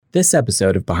This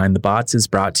episode of Behind the Bots is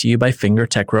brought to you by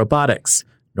FingerTech Robotics,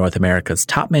 North America's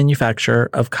top manufacturer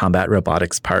of combat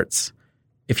robotics parts.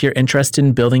 If you're interested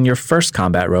in building your first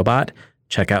combat robot,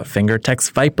 check out FingerTech's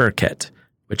Viper Kit,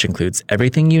 which includes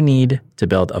everything you need to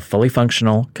build a fully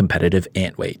functional, competitive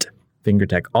Antweight.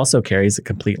 FingerTech also carries a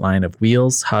complete line of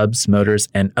wheels, hubs, motors,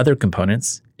 and other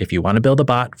components if you want to build a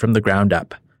bot from the ground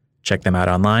up. Check them out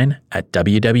online at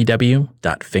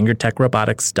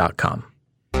www.fingertechrobotics.com.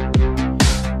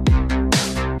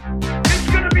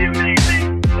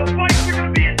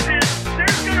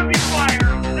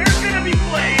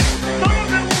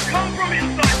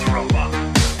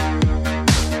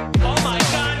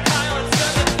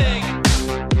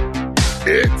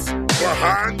 It's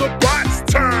Behind the Bots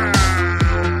time!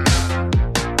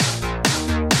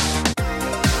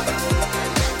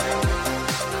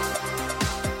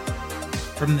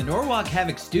 From the Norwalk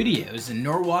Havoc Studios in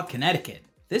Norwalk, Connecticut,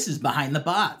 this is Behind the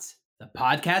Bots, the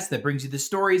podcast that brings you the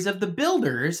stories of the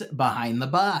builders behind the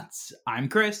bots. I'm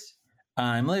Chris.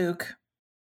 I'm Luke.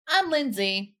 I'm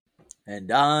Lindsay. And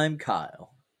I'm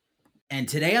Kyle. And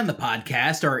today on the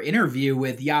podcast, our interview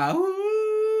with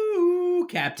Yahoo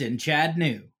Captain Chad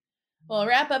New. We'll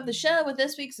wrap up the show with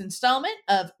this week's installment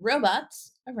of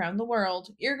Robots Around the World.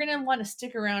 You're going to want to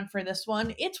stick around for this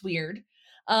one. It's weird.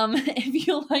 If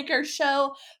you like our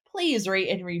show, please rate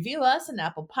and review us on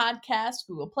Apple Podcasts,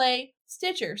 Google Play,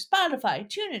 Stitcher, Spotify,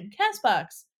 TuneIn,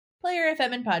 CastBox, Player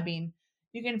FM, and Podbean.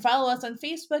 You can follow us on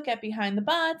Facebook at Behind the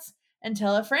Bots and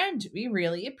tell a friend. We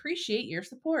really appreciate your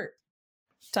support.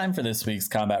 Time for this week's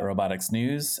combat robotics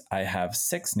news. I have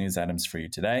 6 news items for you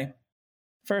today.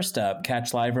 First up,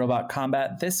 catch live robot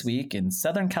combat this week in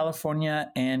Southern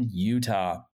California and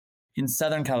Utah. In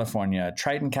Southern California,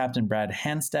 Triton Captain Brad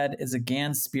Hanstead is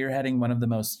again spearheading one of the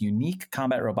most unique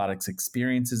combat robotics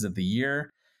experiences of the year,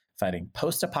 fighting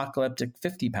post-apocalyptic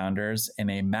 50-pounders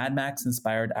in a Mad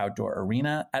Max-inspired outdoor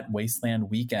arena at Wasteland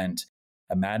Weekend,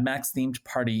 a Mad Max-themed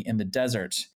party in the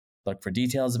desert. Look for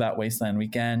details about Wasteland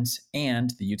Weekend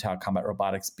and the Utah Combat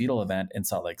Robotics Beetle event in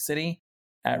Salt Lake City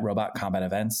at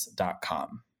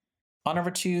robotcombatevents.com. On over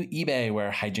to eBay,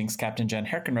 where Hijinks Captain Jen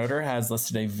Herkenroder has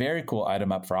listed a very cool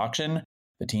item up for auction,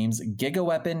 the team's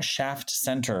GigaWeapon Shaft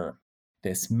Center.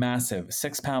 This massive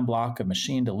 6-pound block of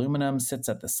machined aluminum sits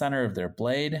at the center of their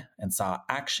blade and saw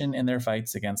action in their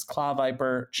fights against Claw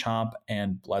Viper, Chomp,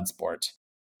 and Bloodsport.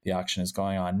 The auction is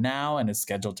going on now and is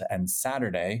scheduled to end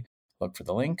Saturday. Look for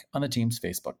the link on the team's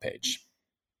Facebook page.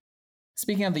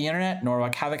 Speaking of the internet,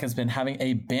 Norwalk Havoc has been having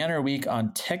a banner week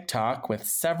on TikTok with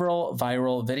several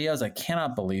viral videos. I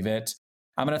cannot believe it.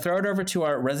 I'm going to throw it over to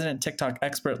our resident TikTok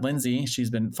expert, Lindsay. She's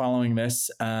been following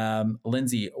this.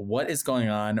 Lindsay, what is going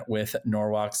on with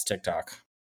Norwalk's TikTok?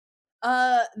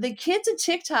 The kids at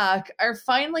TikTok are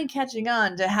finally catching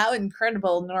on to how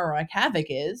incredible Norwalk Havoc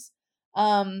is.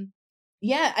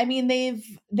 Yeah, I mean,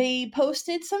 they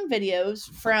posted some videos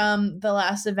from the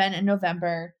last event in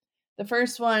November. The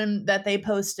first one that they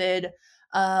posted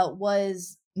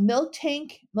was Milk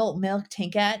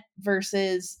Tankette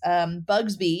versus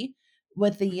Bugsby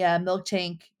with the Milk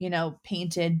Tank,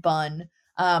 painted bun,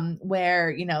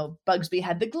 where, Bugsby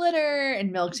had the glitter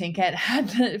and Milk Tankette had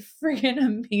the friggin'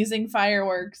 amazing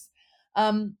fireworks.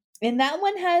 And that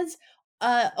one has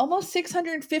almost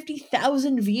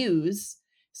 650,000 views.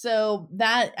 So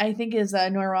that, I think, is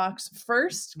Norwalk's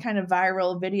first kind of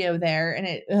viral video there. And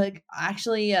it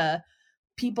actually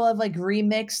people have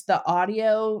remixed the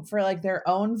audio for their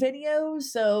own videos.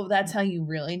 So that's how you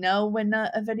really know when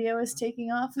a video is taking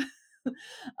off.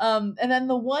 And then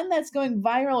the one that's going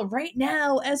viral right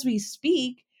now as we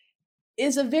speak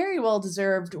is a very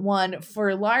well-deserved one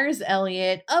for Lars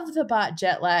Elliott of the Bot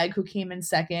Jetlag, who came in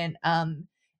second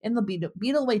in the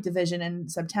Beetleweight division in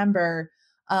September.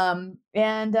 And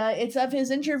it's of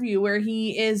his interview where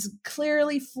he is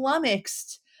clearly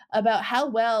flummoxed about how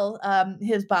well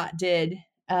his bot did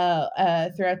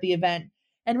throughout the event.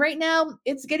 And right now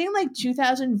it's getting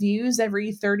 2,000 views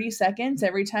every 30 seconds.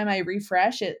 Every time I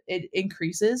refresh it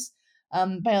increases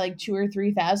by 2 or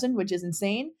 3,000, which is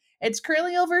insane. It's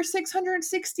currently over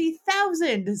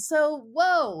 660,000. So,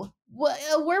 whoa,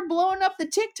 we're blowing up the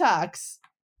TikToks.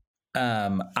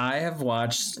 I have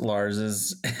watched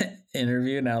Lars's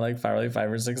interview now probably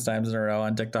 5 or 6 times in a row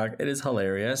on TikTok. It is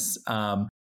hilarious. I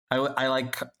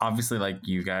obviously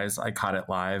you guys, I caught it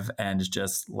live and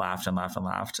just laughed and laughed and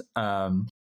laughed.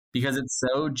 Because it's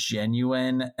so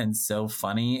genuine and so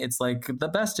funny. It's the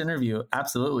best interview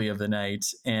absolutely of the night.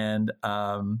 And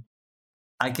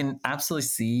I can absolutely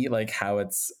see like how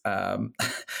it's how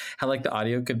like the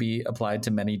audio could be applied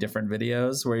to many different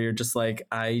videos where you're just like,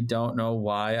 I don't know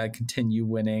why I continue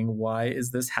winning. Why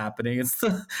is this happening? It's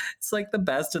like the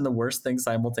best and the worst thing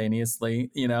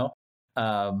simultaneously, you know?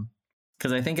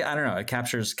 Because I think, I don't know, it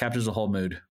captures the whole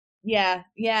mood. Yeah.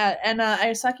 And I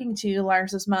was talking to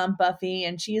Lars's mom, Buffy,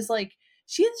 and she's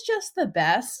just the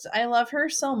best. I love her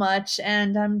so much,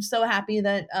 and I'm so happy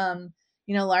that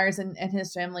Lars and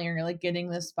his family are like getting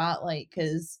this spotlight,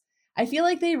 because I feel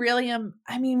like they really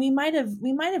I mean, we might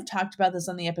have talked about this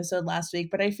on the episode last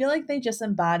week, but I feel like they just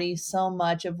embody so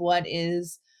much of what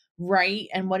is right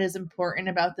and what is important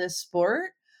about this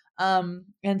sport.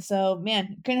 And so,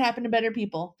 man, couldn't happen to better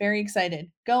people. Very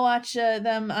excited. Go watch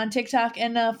them on TikTok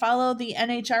and follow the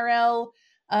NHRL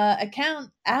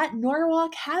account at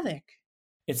Norwalk Havoc.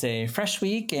 It's a fresh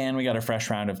week, and we got a fresh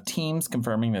round of teams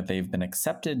confirming that they've been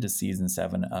accepted to Season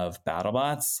 7 of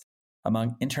BattleBots.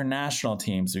 Among international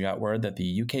teams, we got word that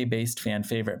the UK-based fan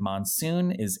favorite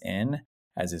Monsoon is in,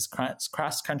 as is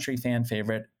cross-country fan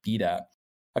favorite Beta.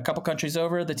 A couple countries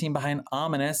over, the team behind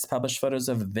Ominous published photos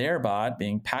of their bot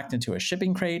being packed into a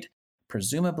shipping crate,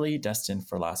 presumably destined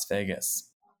for Las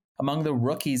Vegas. Among the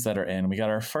rookies that are in, we got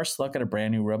our first look at a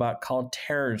brand new robot called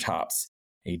Terrortops,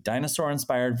 a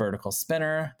dinosaur-inspired vertical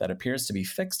spinner that appears to be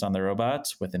fixed on the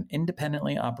robot with an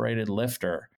independently operated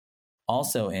lifter.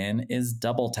 Also in is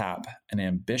Double Tap, an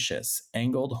ambitious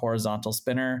angled horizontal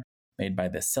spinner made by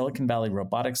the Silicon Valley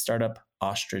robotics startup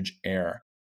Ostrich Air.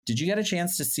 Did you get a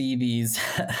chance to see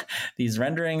these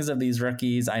renderings of these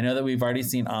rookies? I know that we've already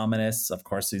seen Ominous. Of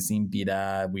course, we've seen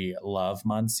Beta. We love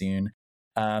Monsoon.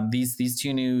 These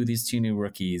two new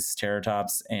rookies,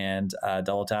 Terrortops and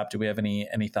Double Tap. Do we have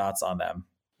any thoughts on them?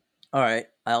 All right,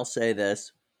 I'll say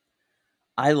this.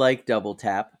 I like Double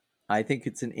Tap. I think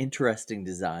it's an interesting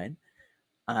design.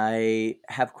 I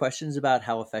have questions about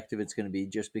how effective it's going to be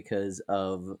just because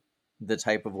of the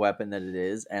type of weapon that it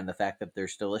is and the fact that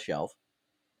there's still a shelf.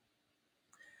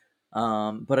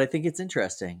 But I think it's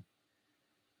interesting.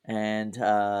 And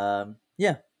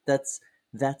yeah, that's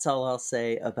all I'll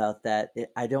say about that.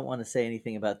 I don't want to say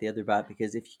anything about the other bot,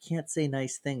 because if you can't say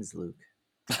nice things, Luke.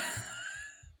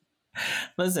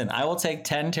 Listen, I will take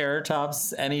 10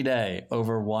 Terrortops any day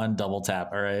over one Double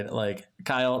Tap, all right? Like,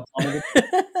 Kyle, have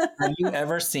you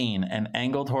ever seen an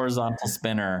angled horizontal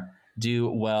spinner do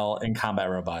well in combat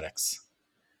robotics?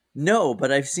 No,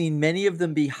 but I've seen many of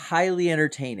them be highly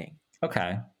entertaining.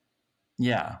 Okay.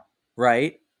 Yeah.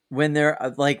 Right? When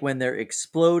they're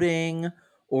exploding,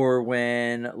 or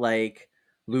when like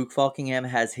Luke Falkingham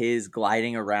has his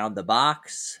gliding around the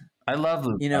box. I love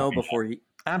Luke. Before he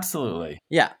absolutely.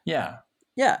 Yeah.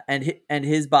 And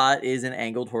his bot is an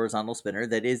angled horizontal spinner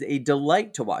that is a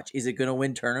delight to watch. Is it going to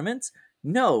win tournaments?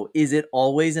 No. Is it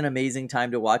always an amazing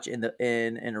time to watch in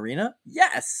an arena?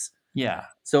 Yes. Yeah.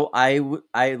 So I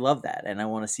love that, and I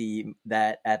want to see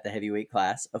that at the heavyweight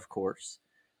class, of course.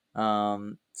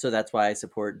 So that's why I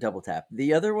support Double Tap.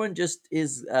 The other one just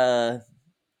is I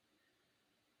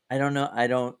don't know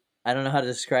how to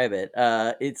describe it.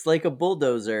 It's like a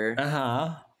bulldozer.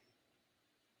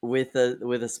 With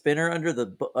a spinner under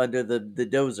the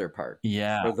dozer part.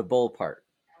 Yeah. Or the bull part.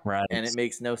 Right. And it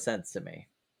makes no sense to me.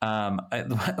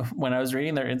 When I was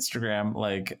reading their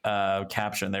Instagram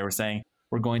caption, they were saying,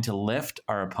 we're going to lift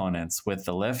our opponents with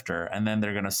the lifter, and then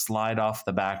they're going to slide off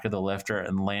the back of the lifter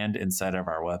and land inside of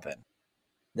our weapon.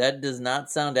 That does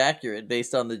not sound accurate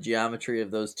based on the geometry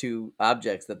of those two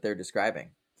objects that they're describing.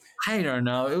 I don't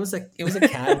know. It was a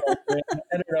casual thing.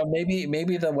 I don't know.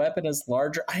 Maybe the weapon is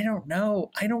larger. I don't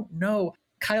know.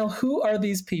 Kyle, who are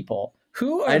these people?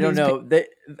 I don't know.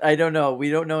 I don't know. We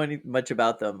don't know much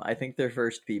about them. I think they're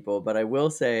first people, but I will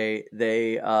say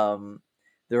they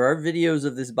there are videos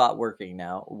of this bot working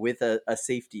now with a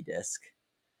safety disc,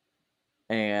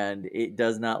 and it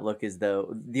does not look as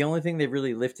though the only thing they've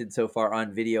really lifted so far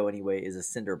on video anyway is a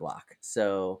cinder block.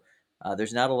 So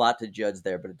there's not a lot to judge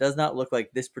there, but it does not look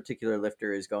like this particular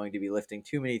lifter is going to be lifting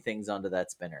too many things onto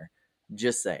that spinner.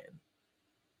 Just saying.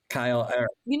 Kyle.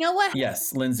 You know what?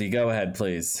 Yes, Lindsay, go ahead,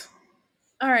 please.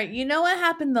 All right. You know what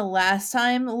happened the last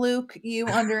time, Luke? You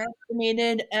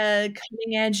underestimated a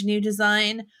cutting edge new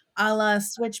design a la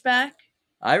Switchback?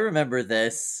 I remember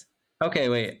this. Okay,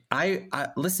 wait. I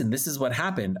listen, this is what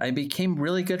happened. I became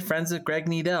really good friends with Greg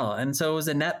Needell, and so it was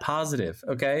a net positive,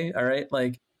 okay? All right?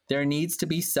 Like, there needs to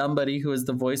be somebody who is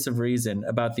the voice of reason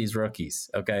about these rookies,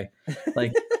 okay?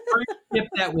 Like,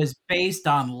 that was based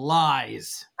on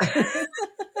lies.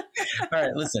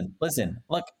 right, listen.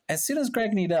 Look, as soon as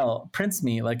Greg Needell prints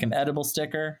me like an edible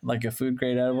sticker, like a food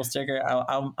grade edible sticker,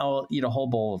 I'll eat a whole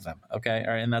bowl of them. Okay,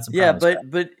 all right, and that's a Yeah, promise.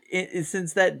 but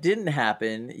since that didn't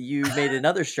happen, you made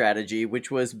another strategy,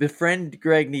 which was befriend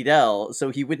Greg Needell so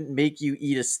he wouldn't make you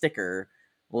eat a sticker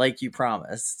like you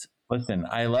promised. Listen,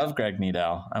 I love Greg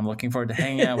Needell. I'm looking forward to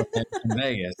hanging out with him in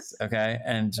Vegas. Okay,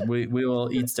 and we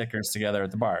will eat stickers together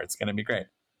at the bar. It's gonna be great.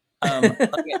 Well,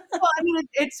 I mean,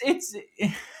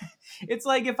 it's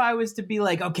like if I was to be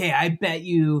like, okay, I bet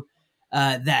you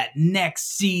that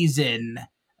next season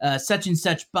such and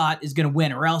such bot is going to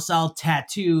win, or else I'll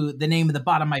tattoo the name of the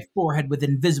bot on my forehead with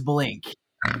invisible ink.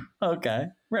 Okay,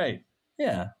 right.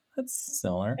 Yeah, that's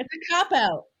similar. It's a cop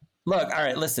out. Look, all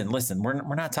right, listen.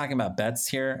 We're not talking about bets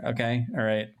here, okay? All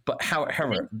right. But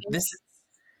however,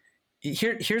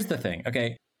 here's the thing,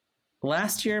 okay?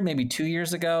 Last year, maybe 2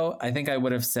 years ago, I think I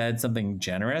would have said something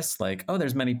generous like, oh,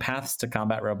 there's many paths to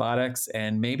combat robotics.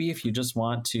 And maybe if you just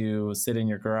want to sit in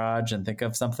your garage and think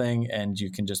of something and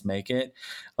you can just make it,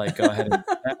 like, go ahead and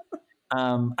do that.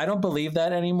 I don't believe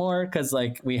that anymore because,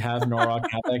 like, we have Norwalk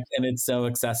Havoc and it's so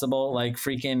accessible. Like,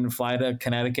 freaking fly to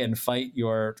Connecticut and fight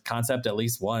your concept at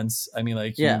least once. I mean,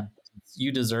 like, Yeah.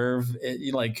 you deserve it.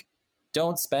 You, like,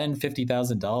 don't spend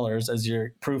 $50,000 as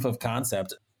your proof of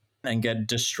concept and get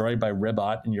destroyed by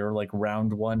Ribot in your like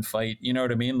round one fight. You know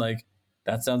what I mean? Like,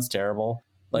 that sounds terrible.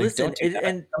 Like, Listen, don't do that.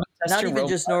 and Don't test not your even robot.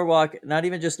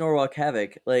 just Norwalk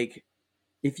Havoc. Like,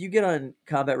 if you get on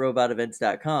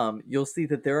combatrobotevents.com, you'll see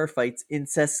that there are fights in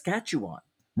Saskatchewan.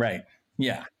 Right.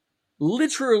 Yeah.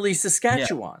 Literally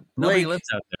Saskatchewan. Nobody Like, lives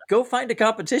out there. go find a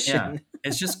competition. Yeah.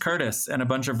 It's just Curtis and a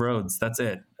bunch of roads. That's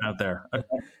it out there.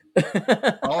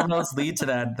 All roads lead to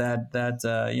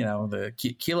that you know, the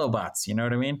kilobots. You know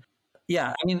what I mean?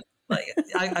 Yeah. I mean, like,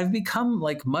 I've become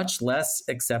like much less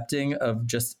accepting of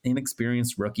just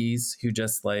inexperienced rookies who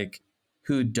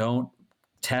don't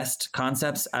test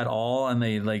concepts at all, and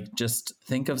they like just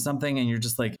think of something, and you're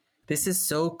just like, this is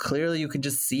so clearly you can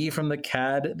just see from the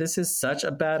CAD. This is such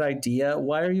a bad idea.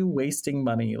 Why are you wasting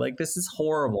money? Like, this is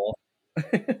horrible. I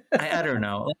don't know. I don't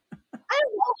know. How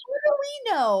do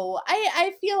we know?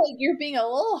 I feel like you're being a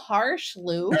little harsh,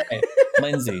 Luke. Okay.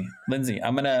 Lindsay,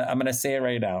 I'm gonna say it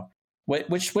right now.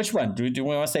 Which one? Do we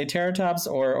want to say Terratops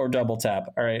or Double Tap?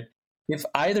 All right. If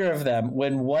either of them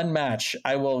win one match,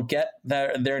 I will get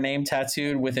their name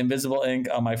tattooed with invisible ink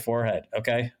on my forehead.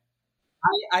 Okay.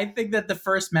 I think that the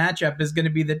first matchup is going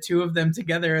to be the two of them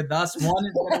together. Thus, one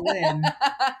is going to win,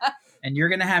 and you're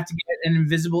going to have to get an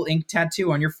invisible ink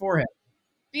tattoo on your forehead.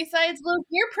 Besides, Luke,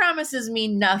 your promises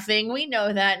mean nothing. We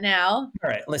know that now. All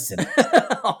right. Listen.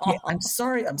 Yeah, I'm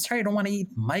sorry. I don't want to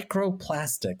eat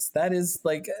microplastics. That is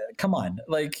like, come on.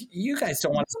 Like, you guys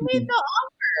don't want to see me.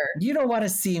 You don't want to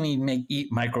see me eat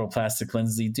microplastic,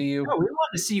 Lindsay, do you? No, we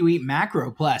want to see you eat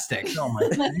macroplastic. Oh my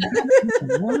God.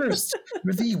 You're the worst.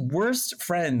 You're the worst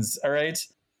friends. All right.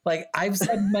 Like, I've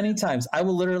said many times, I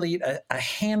will literally eat a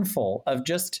handful of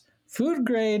just food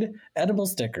grade edible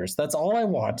stickers. That's all I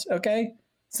want. Okay.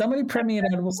 Somebody print me an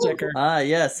edible sticker.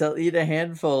 Yes, they'll eat a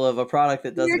handful of a product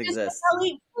that doesn't exist.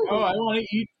 Oh, I want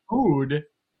to eat food.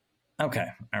 Okay.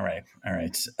 All right.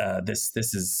 This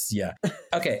is, yeah.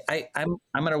 Okay. I'm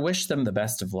gonna wish them the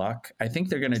best of luck. I think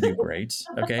they're gonna do great.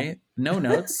 Okay. No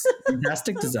notes.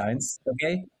 Fantastic designs.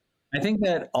 Okay. I think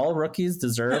that all rookies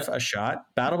deserve a shot.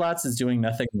 BattleBots is doing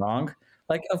nothing wrong.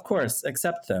 Like, of course,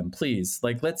 accept them, please.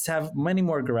 Like, let's have many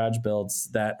more garage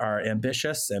builds that are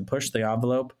ambitious and push the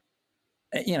envelope.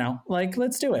 You know, like,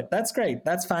 let's do it. That's great.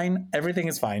 That's fine. Everything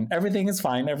is fine. Everything is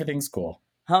fine. Everything's cool.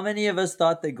 How many of us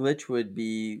thought that Glitch would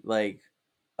be like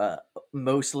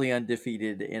mostly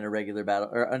undefeated in a regular battle,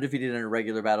 or undefeated in a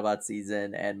regular BattleBot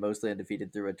season, and mostly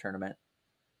undefeated through a tournament?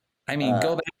 I mean,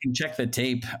 go back and check the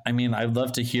tape. I mean, I'd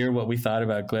love to hear what we thought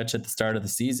about Glitch at the start of the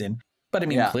season. But I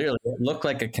mean, clearly it looked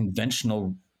like a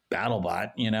conventional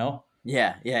BattleBot, you know?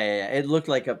 Yeah. It looked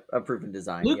like a proven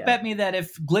design. Luke bet me that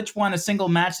if Glitch won a single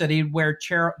match, that he'd wear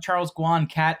Charles Guan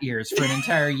cat ears for an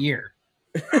entire year.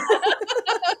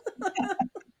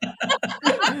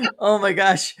 Oh my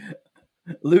gosh.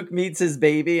 Luke meets his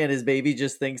baby, and his baby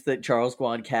just thinks that Charles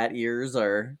Guan cat ears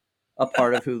are a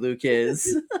part of who Luke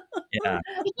is. Yeah.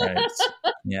 Right.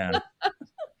 Yeah.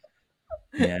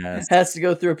 Yes. Has to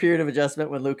go through a period of adjustment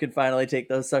when Luke can finally take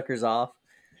those suckers off.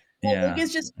 Yeah. Luke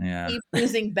is just keep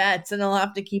losing bets, and he'll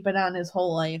have to keep it on his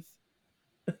whole life.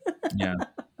 Yeah,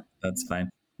 that's fine.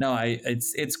 No,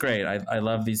 it's great. I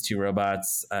love these two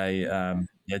robots. I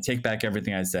take back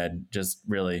everything I said. Just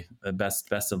really the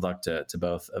best of luck to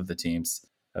both of the teams,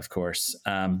 of course.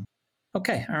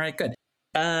 Okay, all right, good.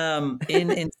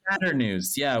 In sadder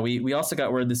news, yeah, we also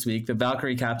got word this week that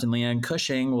Valkyrie captain Leanne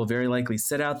Cushing will very likely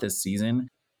sit out this season,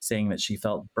 saying that she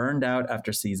felt burned out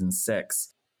after season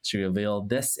 6. She revealed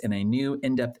this in a new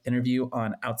in-depth interview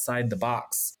on Outside the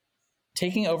Box.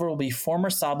 Taking over will be former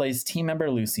Sawblaze team member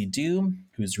Lucy Doom,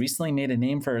 who's recently made a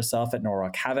name for herself at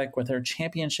Norwalk Havoc with her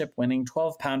championship-winning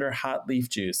 12-pounder Hot Leaf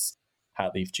Juice.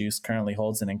 Hot Leaf Juice currently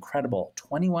holds an incredible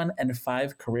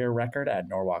 21-5 career record at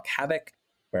Norwalk Havoc,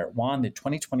 where it won the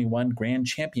 2021 Grand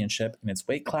Championship in its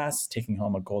weight class, taking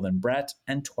home a golden Brett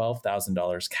and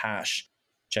 $12,000 cash.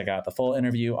 Check out the full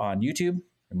interview on YouTube,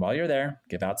 and while you're there,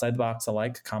 give Outside the Box a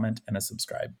like, comment, and a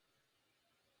subscribe.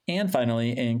 And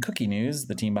finally, in cookie news,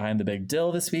 the team behind the Big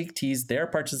Dill this week teased their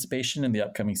participation in the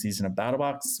upcoming season of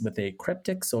BattleBox with a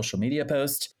cryptic social media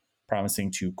post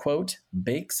promising to, quote,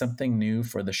 bake something new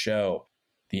for the show.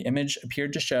 The image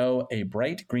appeared to show a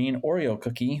bright green Oreo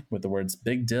cookie with the words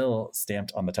Big Dill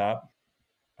stamped on the top.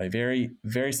 I very,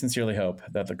 very sincerely hope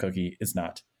that the cookie is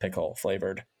not pickle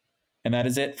flavored. And that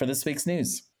is it for this week's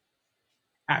news.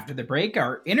 After the break,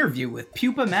 our interview with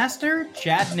Pupa Master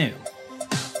Chad New.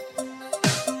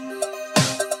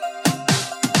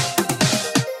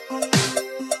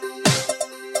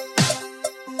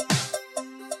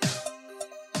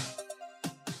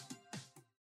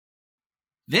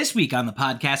 This week on the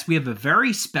podcast, we have a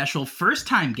very special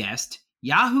first-time guest,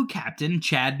 Yahoo Captain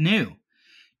Chad New.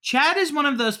 Chad is one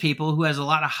of those people who has a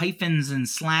lot of hyphens and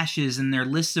slashes in their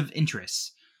lists of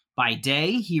interests. By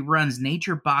day, he runs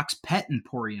Nature Box Pet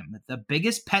Emporium, the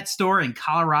biggest pet store in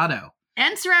Colorado.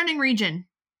 And surrounding region.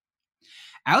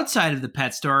 Outside of the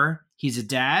pet store, he's a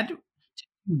dad to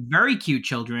very cute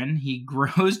children. He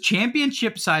grows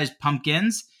championship-sized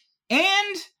pumpkins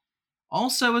and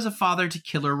also is a father to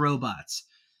killer robots.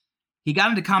 He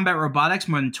got into combat robotics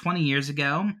more than 20 years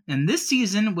ago, and this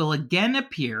season will again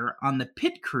appear on the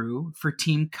pit crew for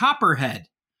Team Copperhead.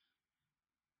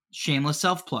 Shameless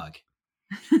self-plug.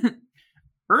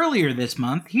 Earlier this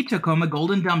month, he took home a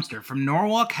golden dumpster from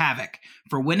Norwalk Havoc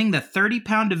for winning the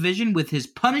 30-pound division with his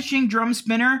punishing drum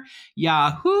spinner,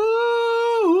 Yahoo!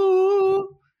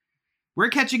 We're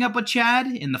catching up with Chad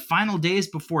in the final days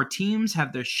before teams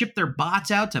have to ship their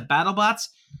bots out to BattleBots,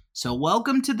 so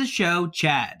welcome to the show,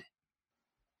 Chad.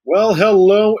 Well,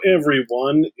 hello,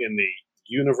 everyone in the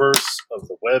universe of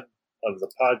the web, of the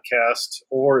podcast,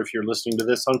 or if you're listening to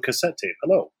this on cassette tape,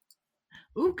 hello.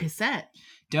 Ooh, cassette.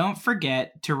 Don't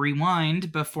forget to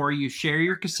rewind before you share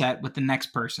your cassette with the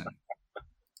next person.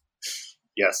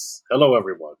 Yes, hello,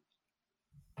 everyone.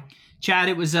 Chad,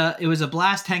 it was a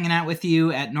blast hanging out with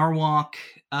you at Norwalk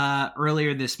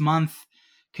earlier this month.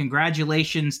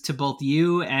 Congratulations to both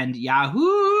you and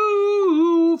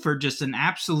Yahoo for just an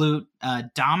absolute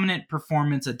dominant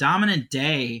performance, a dominant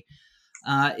day.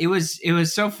 It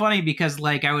was so funny because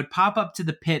like I would pop up to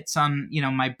the pits on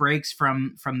my breaks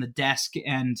from the desk,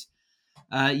 and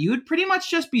you would pretty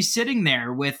much just be sitting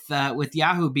there with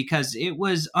Yahoo because it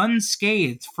was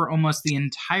unscathed for almost the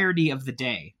entirety of the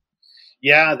day.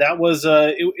 Yeah, that was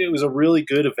it was a really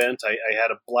good event. I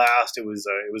had a blast. It was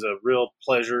a real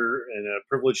pleasure and a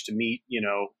privilege to meet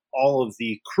all of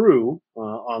the crew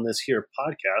on this here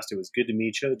podcast. It was good to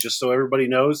meet you. Just so everybody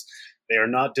knows, they are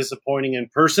not disappointing in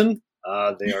person.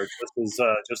 They are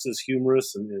just as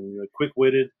humorous and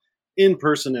quick-witted in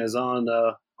person as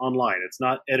online. It's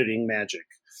not editing magic.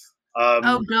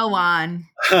 Go on.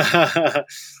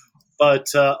 But,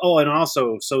 and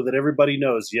also, so that everybody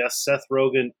knows, yes, Seth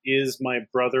Rogen is my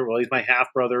brother. Well, he's my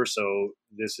half-brother, so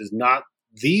this is not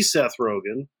the Seth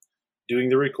Rogen doing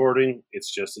the recording.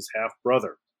 It's just his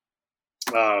half-brother.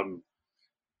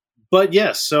 But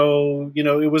yes, so,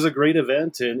 it was a great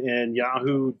event, and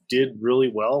Yahoo did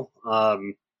really well.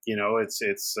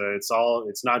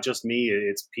 It's not just me.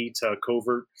 It's Pete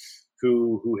Covert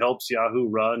who helps Yahoo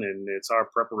run, and it's our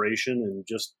preparation and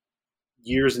just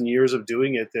years and years of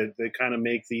doing it that kind of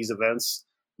make these events,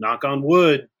 knock on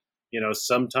wood,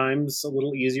 sometimes a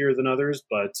little easier than others,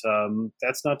 but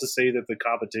that's not to say that the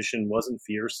competition wasn't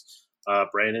fierce.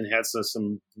 Brandon had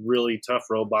some really tough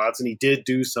robots, and he did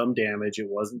do some damage. It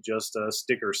wasn't just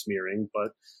sticker smearing,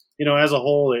 but as a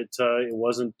whole, it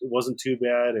wasn't too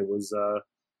bad. It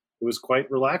was quite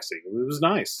relaxing. It was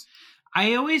nice.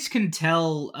 I always can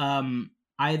tell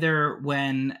either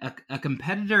when a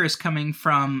competitor is coming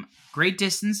from great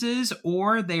distances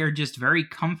or they are just very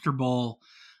comfortable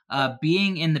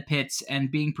being in the pits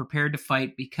and being prepared to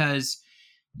fight, because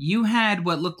you had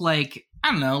what looked like,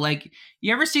 I don't know, like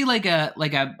you ever see like a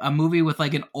movie with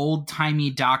like an old timey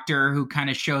doctor who kind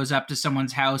of shows up to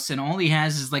someone's house and all he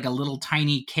has is like a little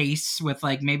tiny case with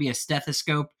like maybe a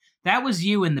stethoscope? That was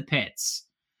you in the pits.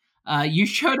 You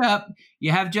showed up.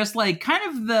 You have just like kind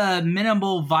of the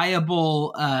minimal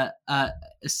viable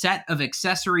set of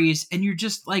accessories, and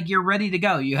you're ready to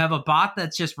go. You have a bot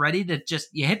that's just ready to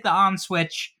you hit the on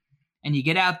switch, and you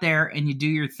get out there and you do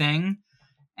your thing.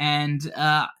 And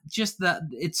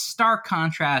it's stark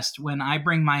contrast when I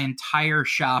bring my entire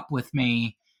shop with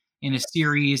me in a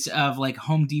series of like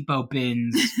Home Depot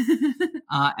bins.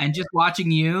 And just watching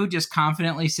you just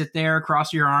confidently sit there,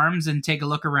 cross your arms, and take a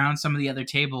look around some of the other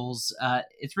tables,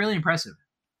 it's really impressive.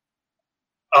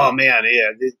 Oh, man, yeah.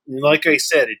 Like I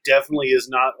said, it definitely is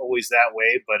not always that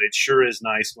way, but it sure is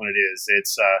nice when it is.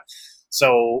 It's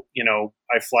so,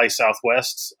 I fly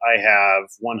Southwest. I have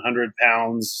 100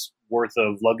 pounds worth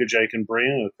of luggage I can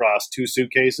bring across 2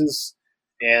 suitcases,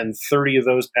 and 30 of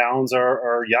those pounds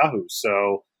are Yahoo.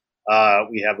 So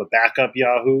we have a backup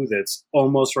Yahoo that's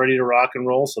almost ready to rock and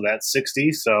roll, so that's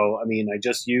 60. So, I mean, I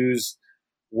just use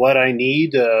what I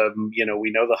need.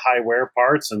 We know the high wear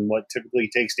parts and what typically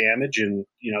takes damage. And,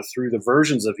 through the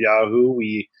versions of Yahoo,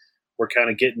 we're kind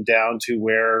of getting down to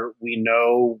where we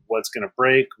know what's going to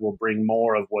break. We'll bring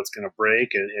more of what's going to break,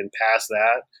 and past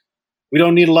that, we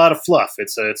don't need a lot of fluff.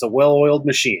 It's a well-oiled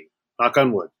machine. Knock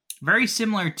on wood. Very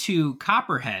similar to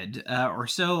Copperhead, or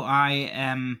so I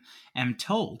am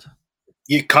told.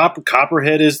 Yeah,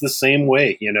 Copperhead is the same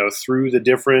way, through the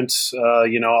different,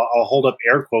 I'll hold up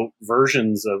air quote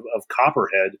versions of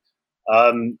Copperhead.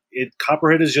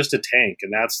 Copperhead is just a tank,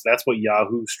 and that's what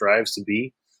Yahoo strives to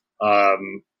be.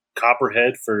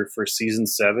 Copperhead for season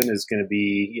 7 is going to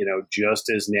be, just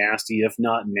as nasty, if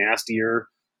not nastier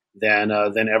than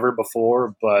ever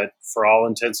before. But for all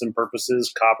intents and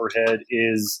purposes, Copperhead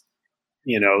is,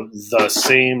 the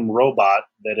same robot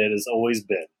that it has always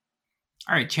been.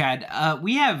 All right, Chad.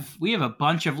 We have a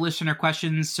bunch of listener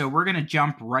questions, so we're going to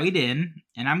jump right in,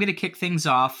 and I'm going to kick things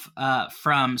off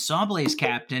from Sawblaze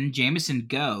Captain Jameson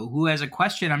Go, who has a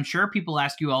question I'm sure people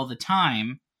ask you all the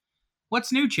time.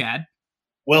 What's new, Chad?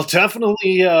 Well,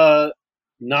 definitely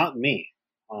not me.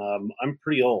 I'm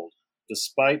pretty old,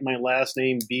 despite my last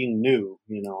name being new.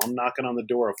 I'm knocking on the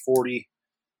door of 40.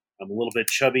 I'm a little bit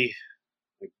chubby,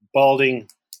 like balding.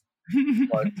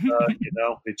 But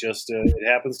it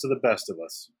happens to the best of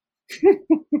us.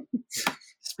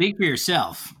 Speak for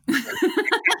yourself.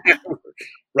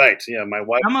 Right, yeah, my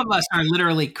wife. Some of us are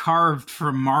literally carved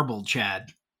from marble,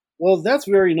 Chad. Well, that's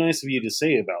very nice of you to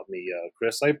say about me,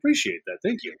 Chris. I appreciate that.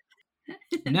 Thank you.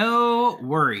 No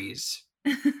worries.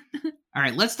 All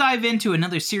right, let's dive into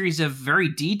another series of very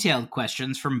detailed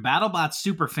questions from BattleBots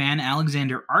superfan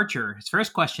Alexander Archer. His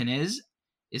first question is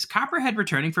Copperhead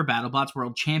returning for BattleBots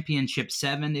World Championship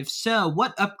 7? If so,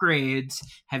 what upgrades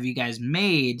have you guys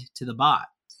made to the bot?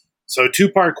 So,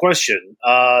 2-part question.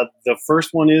 The first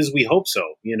one is we hope so.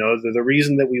 The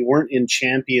reason that we weren't in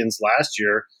Champions last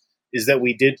year is that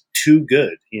we did too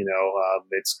good.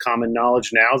 It's common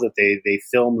knowledge now that they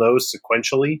film those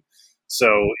sequentially. So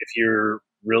if you're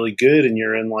really good and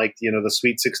you're in the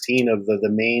Sweet 16 of the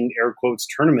main air quotes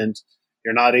tournament,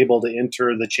 you're not able to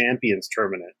enter the Champions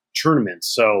tournament.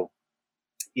 So,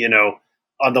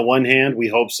 on the one hand, we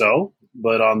hope so,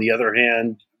 but on the other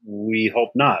hand, we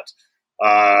hope not.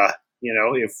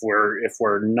 If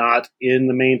we're not in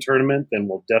the main tournament, then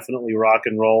we'll definitely rock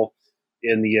and roll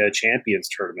in the Champions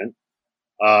tournament.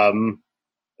 And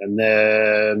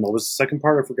then what was the second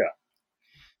part? I forgot.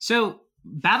 So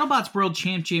BattleBots World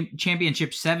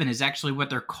Championship 7 is actually what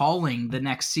they're calling the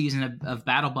next season of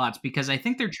BattleBots, because I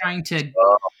think they're trying to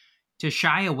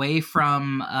shy away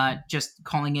from just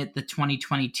calling it the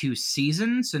 2022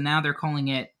 season. So now they're calling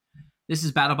it, this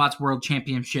is BattleBots World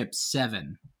Championship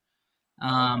 7.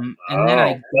 And then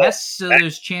I guess so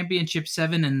there's Championship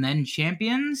 7 and then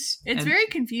Champions. It's very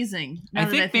confusing. I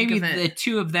think maybe the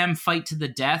two of them fight to the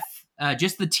death,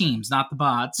 just the teams, not the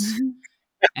bots.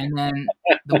 And then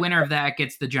the winner of that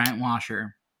gets the giant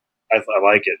washer. I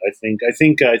like it. I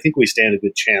think we stand a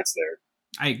good chance there.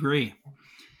 I agree.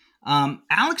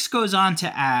 Alex goes on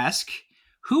to ask,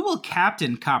 who will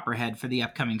captain Copperhead for the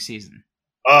upcoming season?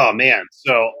 Oh man!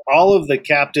 So all of the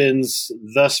captains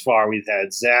thus far, we've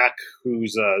had Zach,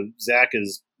 Zach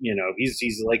is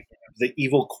he's like the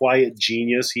evil quiet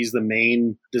genius. He's the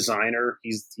main designer.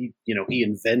 He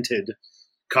invented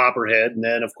Copperhead, and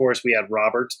then of course we have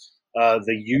Robert.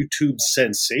 The YouTube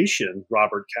sensation,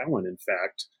 Robert Cowan, in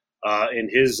fact, and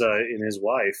his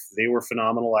wife. They were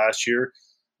phenomenal last year.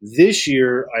 This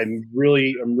year, I'm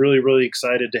really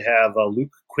excited to have Luke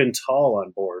Quintal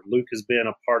on board. Luke has been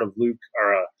a part of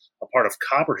a part of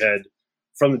Copperhead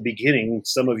from the beginning.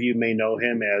 Some of you may know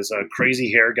him as a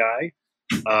crazy hair guy,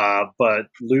 but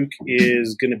Luke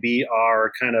is going to be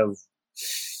our kind of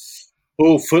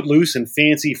footloose and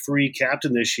fancy free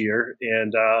captain this year,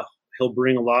 and he'll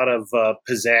bring a lot of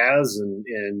pizzazz and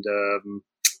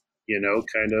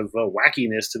kind of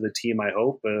wackiness to the team, I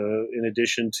hope, in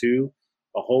addition to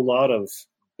a whole lot of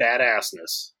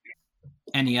badassness.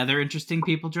 Any other interesting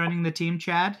people joining the team,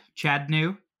 Chad? Chad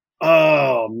New?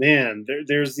 Oh man,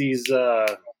 there's these.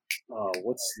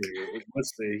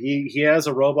 He has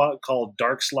a robot called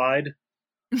Dark Slide,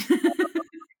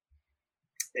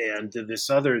 and this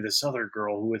other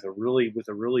girl with a really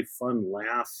fun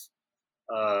laugh.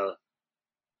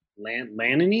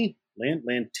 Lantit.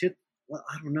 Well,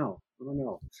 I don't know.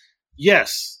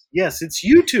 Yes, it's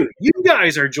you two. You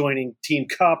guys are joining Team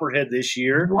Copperhead this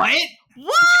year. What?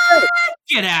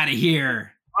 Get out of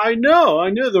here. I know.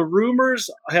 The rumors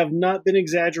have not been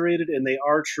exaggerated, and they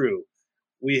are true.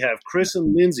 We have Chris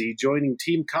and Lindsay joining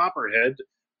Team Copperhead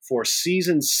for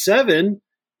Season 7,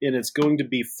 and it's going to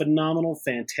be phenomenal,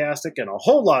 fantastic, and a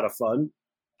whole lot of fun.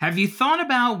 Have you thought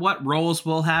about what roles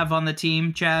we'll have on the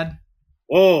team, Chad?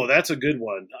 Oh, that's a good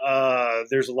one.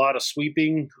 There's a lot of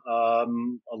sweeping, a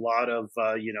lot of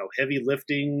heavy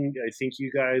lifting. I think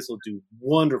you guys will do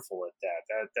wonderful at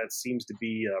that. That seems to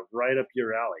be right up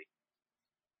your alley.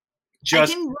 I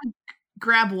can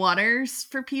grab waters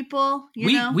for people.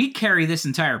 We carry this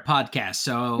entire podcast,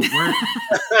 so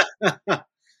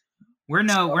we're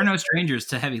no strangers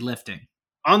to heavy lifting.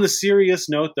 On the serious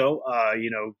note, though,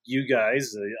 you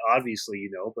guys, obviously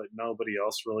but nobody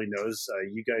else really knows.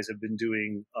 You guys have been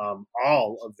doing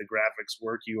all of the graphics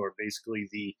work. You are basically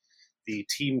the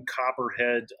Team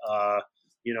Copperhead,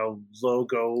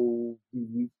 logo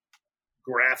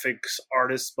graphics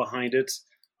artists behind it.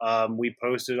 We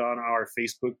posted on our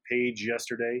Facebook page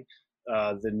yesterday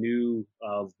the new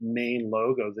main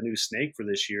logo, the new snake for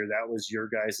this year. That was your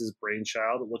guys'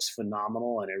 brainchild. It looks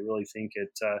phenomenal, and I really think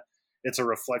it's a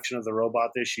reflection of the robot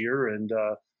this year. And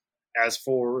as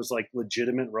for like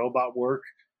legitimate robot work,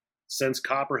 since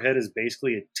Copperhead is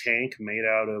basically a tank made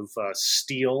out of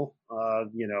steel,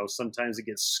 sometimes it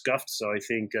gets scuffed. So I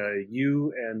think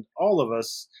you and all of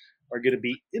us are going to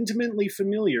be intimately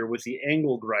familiar with the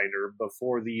angle grinder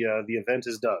before the event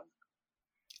is done.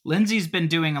 Lindsay's been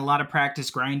doing a lot of practice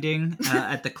grinding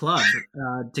at the club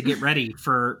to get ready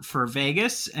for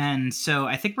Vegas, and so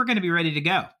I think we're going to be ready to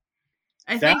go.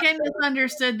 I think I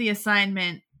misunderstood the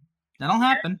assignment. That'll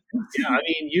happen. Yeah, I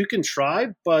mean, you can try,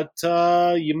 but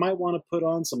you might want to put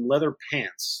on some leather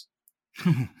pants.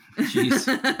 Jeez.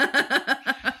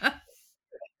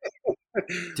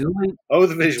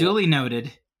 The visual. Duly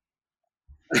noted.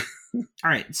 All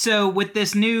right, so with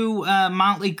this new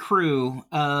motley crew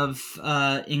of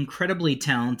incredibly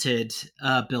talented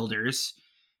builders,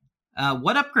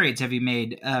 what upgrades have you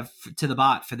made to the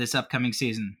bot for this upcoming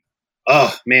season?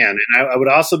 Oh, man, and I would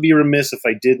also be remiss if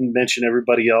I didn't mention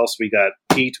everybody else. We got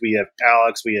Pete, we have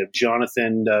Alex, we have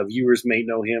Jonathan. Viewers may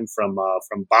know him from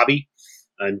Bobby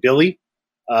and Billy.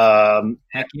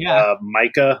 Heck yeah.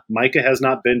 Micah has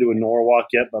not been to a Norwalk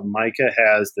yet, but Micah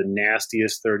has the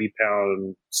nastiest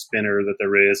 30-pound spinner that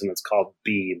there is, and it's called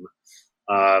Beam.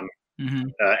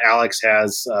 Alex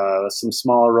has some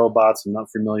smaller robots. I'm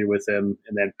not familiar with him.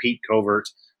 And then Pete Covert,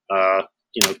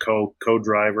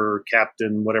 co-driver,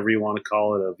 captain, whatever you want to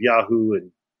call it, of Yahoo,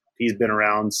 and he's been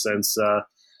around since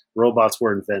robots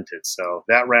were invented. So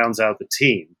that rounds out the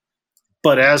team.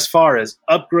 But as far as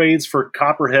upgrades for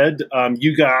Copperhead,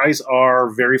 you guys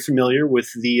are very familiar with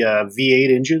the V8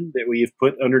 engine that we've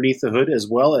put underneath the hood, as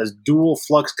well as dual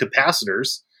flux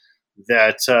capacitors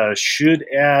that should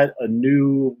add a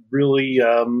new, really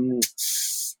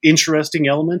interesting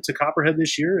element to Copperhead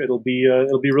this year. It'll be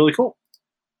really cool.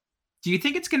 Do you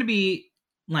think it's going to be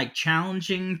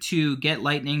challenging to get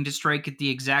lightning to strike at the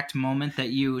exact moment that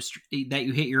you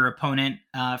hit your opponent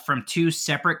from two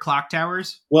separate clock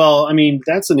towers? Well, I mean,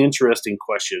 that's an interesting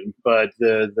question, but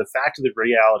the fact of the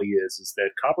reality is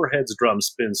that Copperhead's drum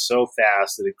spins so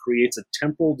fast that it creates a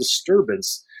temporal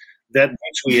disturbance that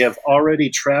which we have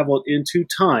already traveled into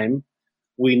time.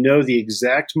 We know the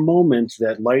exact moment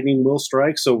that lightning will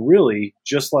strike. So really,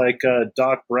 just like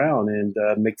Doc Brown and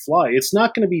McFly, it's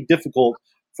not going to be difficult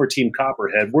for Team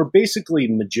Copperhead. We're basically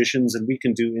magicians, and we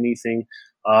can do anything.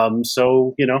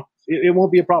 So, it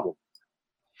won't be a problem.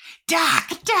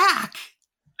 Doc!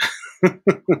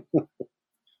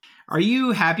 Are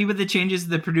you happy with the changes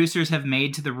the producers have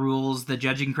made to the rules, the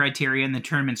judging criteria, and the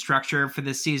tournament structure for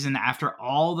this season after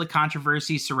all the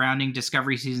controversy surrounding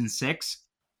Discovery Season 6?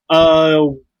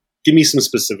 Give me some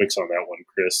specifics on that one,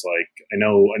 Chris. I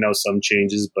know some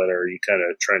changes, but are you kind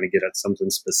of trying to get at something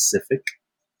specific?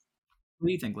 What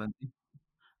do you think, Lindsay?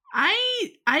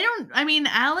 I mean,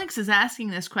 Alex is asking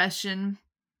this question.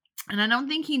 And I don't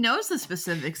think he knows the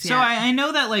specifics So yet. I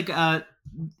know that like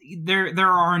there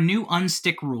are new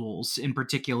unstick rules in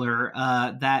particular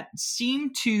that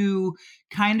seem to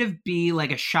kind of be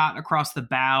like a shot across the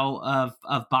bow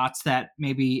of bots that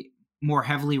maybe more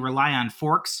heavily rely on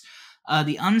forks.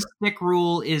 The unstick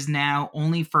rule is now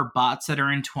only for bots that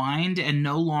are entwined, and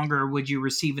no longer would you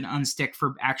receive an unstick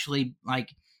for actually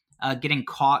like getting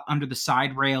caught under the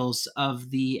side rails of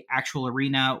the actual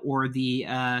arena or the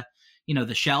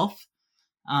the shelf.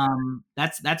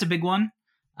 That's a big one.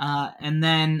 And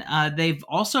then they've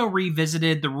also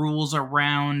revisited the rules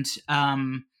around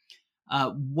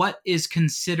what is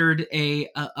considered a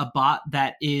bot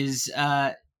that is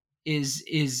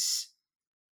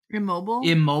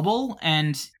Immobile,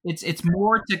 and it's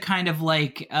more to kind of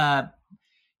like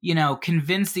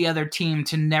convince the other team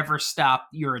to never stop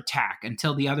your attack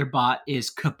until the other bot is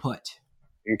kaput.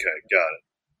 Okay, got it.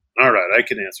 All right, I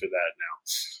can answer that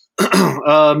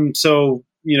now. So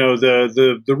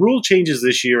the rule changes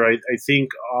this year, I think,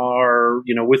 are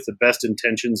with the best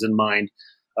intentions in mind.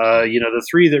 The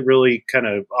three that really kind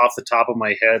of off the top of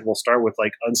my head, we'll start with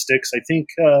like unsticks. I think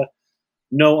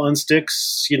no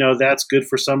unsticks. That's good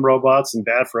for some robots and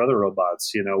bad for other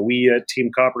robots. We at Team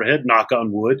Copperhead, knock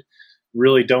on wood,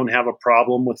 really don't have a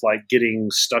problem with like getting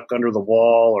stuck under the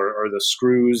wall or the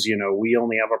screws. We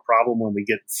only have a problem when we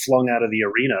get flung out of the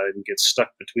arena and get stuck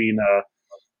between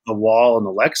the wall and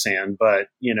the Lexan. But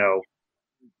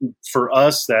for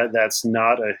us, that's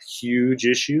not a huge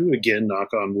issue. Again,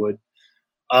 knock on wood.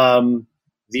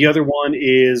 The other one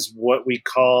is what we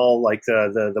call like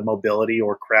the mobility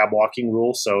or crab walking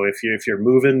rule. So if you're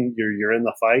moving, you're in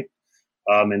the fight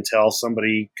until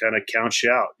somebody kind of counts you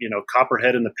out.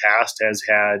 Copperhead in the past has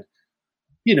had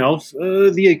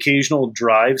the occasional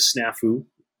drive snafu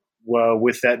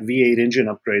with that V8 engine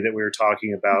upgrade that we were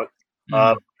talking about.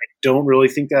 I don't really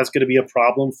think that's going to be a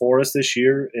problem for us this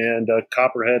year. And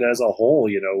Copperhead as a whole,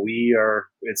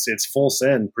 it's full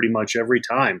send pretty much every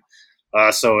time.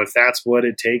 So if that's what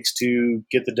it takes to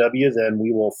get the W, then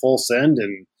we will full send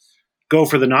and go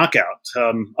for the knockout.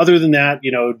 Other than that,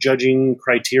 judging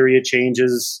criteria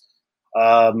changes.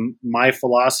 My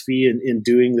philosophy in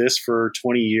doing this for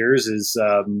 20 years is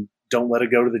don't let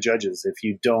it go to the judges. If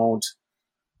you don't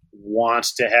want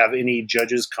to have any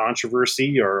judges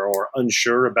controversy or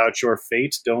unsure about your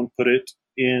fate, don't put it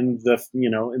in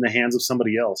the hands of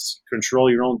somebody else. Control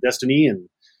your own destiny and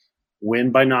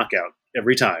win by knockout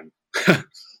every time.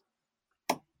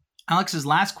 Alex's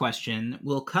last question: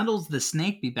 will Cuddles the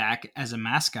snake be back as a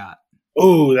mascot?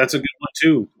 Oh, that's a good one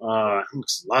too.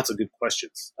 Lots of good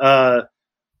questions.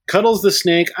 Cuddles the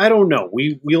snake, I don't know.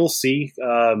 We'll see.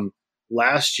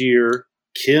 Last year,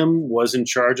 Kim was in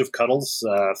charge of Cuddles.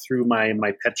 Through my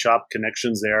pet shop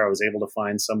connections there, I was able to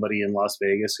find somebody in Las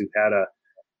Vegas who had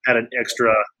an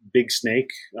extra big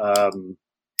snake.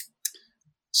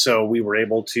 So we were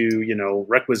able to,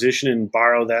 requisition and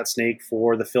borrow that snake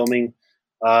for the filming.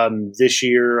 This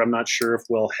year, I'm not sure if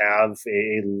we'll have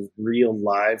a real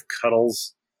live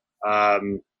Cuddles.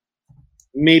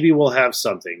 Maybe we'll have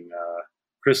something.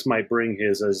 Chris might bring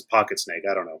his pocket snake.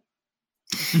 I don't know.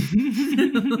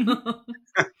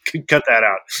 Cut that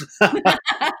out.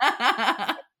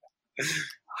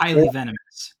 Highly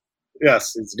venomous.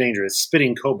 Yes, it's dangerous.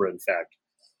 Spitting cobra, in fact.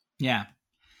 Yeah.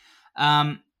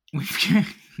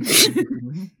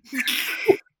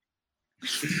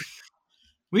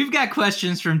 We've got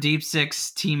questions from Deep Six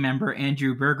team member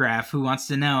Andrew Burgraff, who wants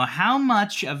to know how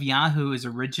much of Yahoo is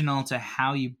original to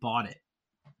how you bought it.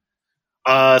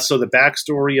 So the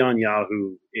backstory on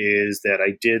Yahoo is that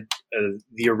I did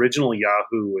the original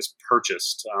Yahoo was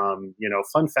purchased.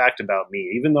 Fun fact about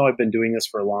me, even though I've been doing this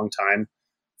for a long time,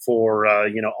 for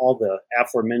all the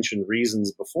aforementioned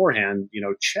reasons beforehand,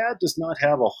 Chad does not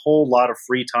have a whole lot of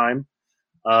free time.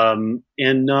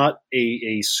 And not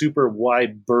a super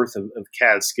wide berth of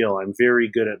CAD skill. I'm very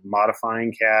good at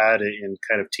modifying CAD and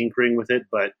kind of tinkering with it,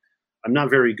 but I'm not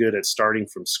very good at starting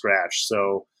from scratch.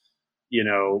 So,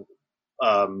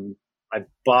 I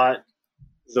bought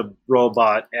the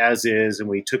robot as is, and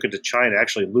we took it to China.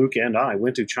 Actually, Luke and I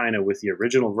went to China with the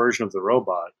original version of the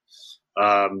robot.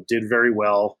 Did very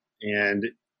well, and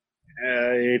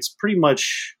it's pretty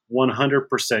much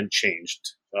 100%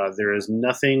 changed. There is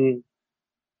nothing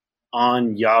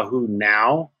on Yahoo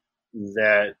now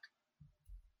that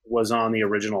was on the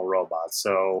original robot.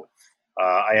 So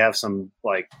I have some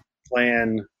like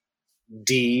Plan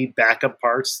D backup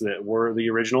parts that were the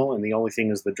original, and the only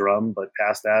thing is the drum. But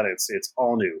past that, it's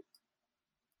all new.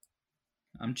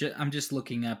 I'm just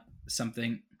looking up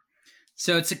something.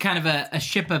 So it's a kind of a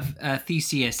ship of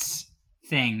Theseus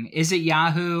thing. Is it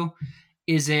Yahoo?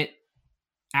 Is it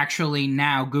actually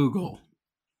now Google?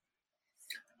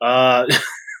 Uh,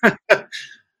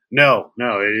 no,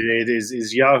 it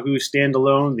is Yahoo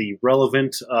standalone, the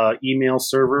relevant email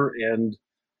server and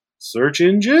search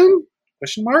engine?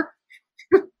 Question mark.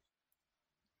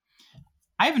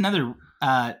 I have another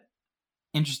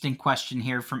interesting question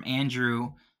here from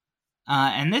Andrew.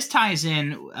 And this ties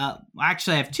in,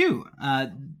 actually I have two.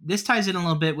 This ties in a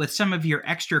little bit with some of your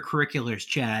extracurriculars,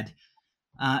 Chad.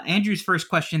 Andrew's first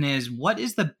question is, what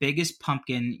is the biggest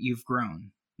pumpkin you've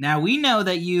grown? Now, we know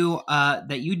that you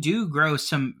do grow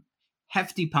some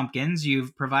hefty pumpkins.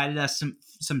 You've provided us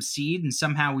some seed, and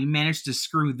somehow we managed to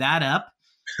screw that up.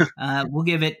 We'll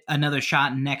give it another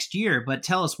shot next year. But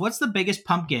tell us, what's the biggest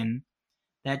pumpkin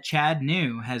that Chad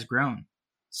New has grown?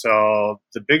 So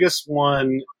the biggest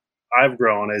one I've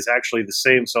grown is actually the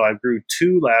same. So I grew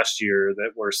two last year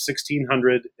that were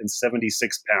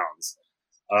 1,676 pounds.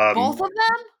 Both of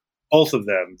them? Both of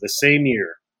them the same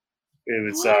year. It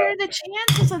was What are the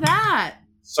chances of that?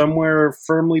 somewhere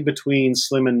firmly between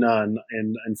slim and none.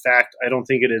 And in fact, I don't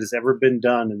think it has ever been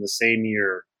done in the same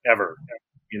year ever,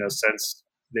 since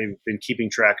they've been keeping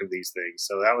track of these things.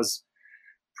 So that was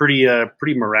pretty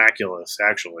miraculous,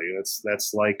 actually.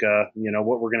 That's like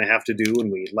what we're going to have to do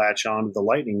when we latch on to the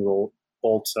lightning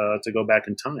bolt to go back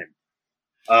in time.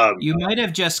 You might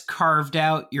have just carved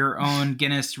out your own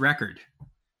Guinness record.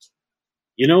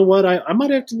 You know what? I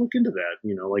might have to look into that.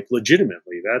 Like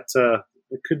legitimately, that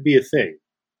it could be a thing.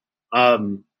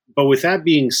 But with that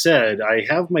being said, I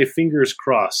have my fingers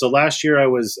crossed. So last year I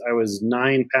was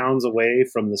 9 pounds away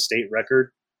from the state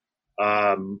record.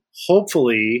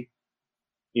 Hopefully,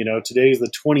 today's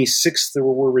the 26th that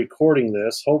we're recording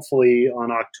this. Hopefully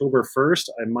on October 1st,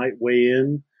 I might weigh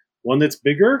in one that's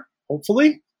bigger.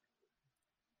 Hopefully,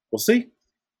 we'll see.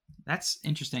 That's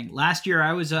interesting. Last year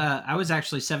I was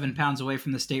actually 7 pounds away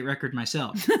from the state record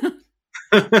myself.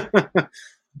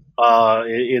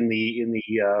 In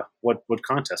the what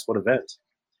contest? What event?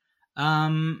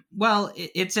 Well,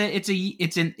 it's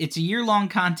a year-long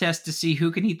contest to see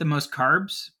who can eat the most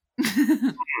carbs.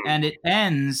 And it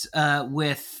ends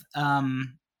with I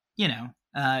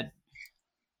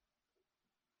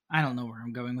don't know where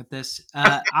I'm going with this.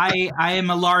 I am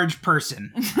a large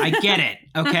person. I get it.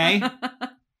 Okay.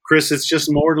 Chris, it's just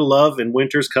more to love, and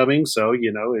winter's coming, so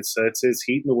it's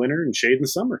heat in the winter and shade in the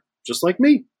summer, just like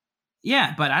me.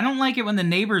 Yeah, but I don't like it when the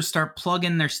neighbors start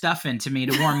plugging their stuff into me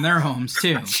to warm their homes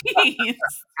too. Jeez.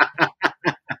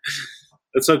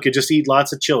 That's okay. Just eat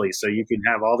lots of chili so you can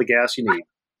have all the gas you need.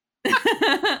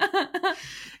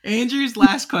 Andrew's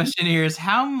last question here is,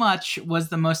 how much was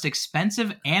the most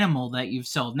expensive animal that you've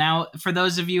sold? Now, for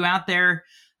those of you out there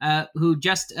who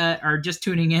just are just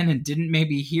tuning in and didn't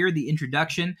maybe hear the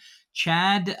introduction,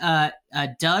 Chad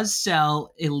does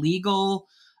sell illegal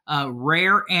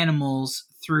rare animals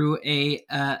through a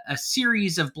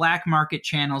series of black market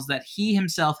channels that he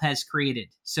himself has created.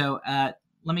 So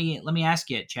let me ask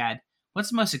you, Chad, what's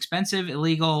the most expensive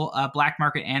illegal black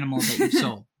market animal that you've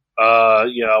sold?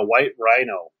 White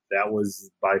rhino. That was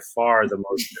by far the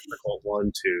most difficult one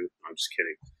to. I'm just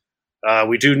kidding.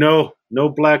 We do no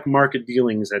black market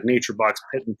dealings at NatureBox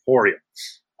Pet Emporium.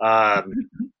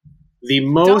 The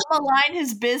most Don't malign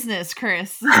his business,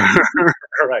 Chris.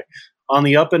 All right, on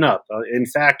the up and up. In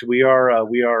fact, we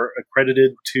are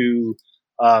accredited to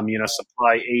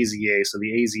supply AZA. So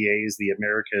the AZA is the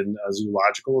American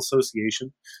Zoological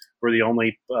Association. We're the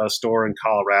only store in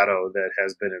Colorado that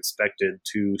has been inspected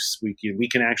to we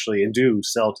can actually and do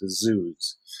sell to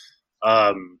zoos.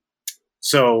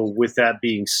 So with that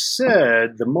being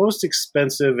said, the most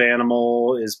expensive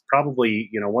animal is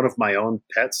probably one of my own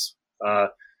pets.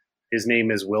 His name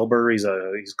is Wilbur. He's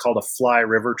called a fly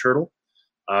river turtle.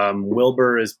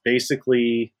 Wilbur is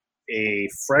basically a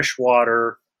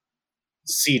freshwater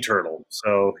sea turtle.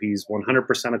 So he's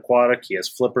 100% aquatic. He has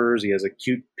flippers. He has a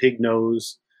cute pig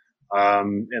nose.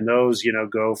 And those,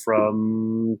 go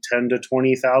from $10,000 to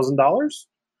 $20,000.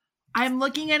 I'm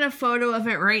looking at a photo of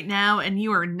it right now, and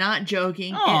you are not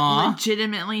joking. Aww. It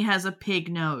legitimately has a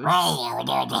pig nose. Their common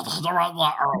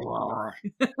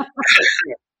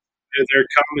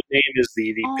name is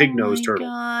the pig nose turtle. Oh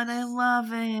my god, I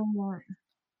love it.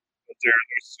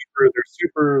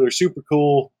 They're super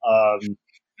cool.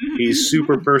 He's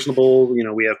super personable.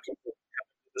 We have people at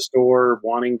the store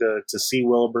wanting to see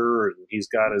Wilbur, and he's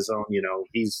got his own.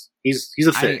 He's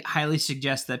a thing. I highly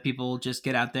suggest that people just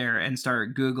get out there and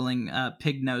start Googling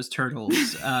pig nose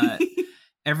turtles.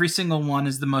 Every single one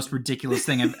is the most ridiculous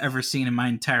thing I've ever seen in my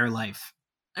entire life.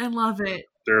 I love it.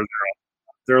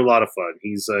 They're a lot of fun.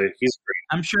 He's great.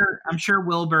 I'm sure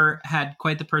Wilbur had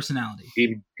quite the personality.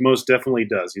 He most definitely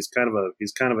does. He's kind of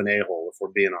an a-hole, if we're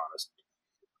being honest.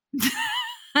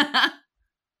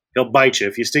 He'll bite you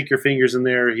if you stick your fingers in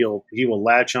there. He will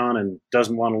latch on and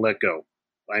doesn't want to let go.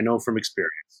 I know from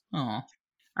experience. Oh.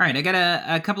 All right, I got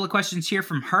a couple of questions here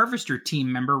from Harvester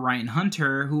team member Ryan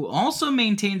Hunter, who also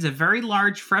maintains a very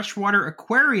large freshwater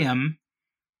aquarium,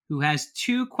 who has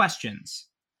 2 questions.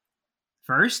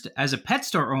 First, as a pet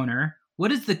store owner,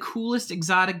 what is the coolest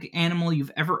exotic animal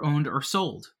you've ever owned or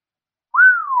sold?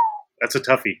 That's a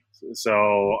toughie.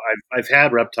 So I've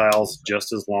had reptiles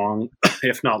just as long,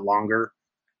 if not longer,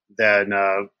 than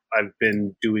I've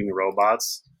been doing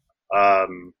robots.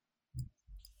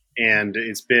 And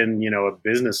it's been, a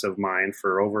business of mine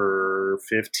for over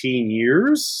 15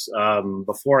 years.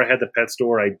 Before I had the pet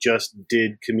store, I just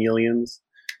did chameleons.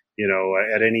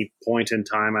 At any point in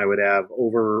time, I would have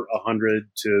over 100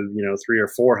 to, 300 or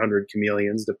 400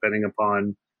 chameleons, depending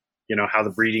upon, how the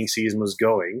breeding season was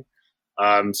going.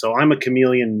 So I'm a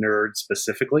chameleon nerd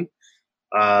specifically.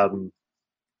 And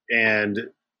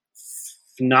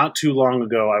not too long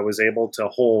ago, I was able to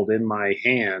hold in my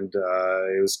hand,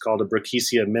 it was called a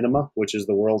Brachysia minima, which is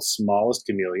the world's smallest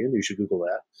chameleon. You should Google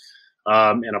that.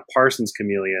 And a Parsons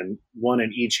chameleon, one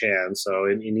in each hand. So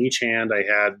in each hand, I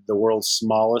had the world's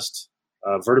smallest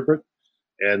vertebrate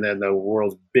and then the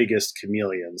world's biggest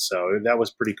chameleon. So that was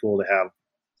pretty cool to have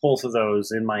both of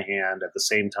those in my hand at the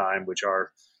same time, which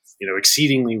are,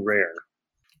 exceedingly rare.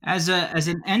 As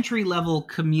an entry level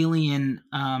chameleon,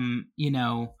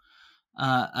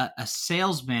 a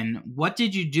salesman, what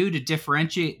did you do to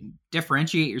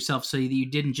differentiate yourself so that you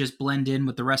didn't just blend in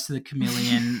with the rest of the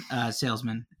chameleon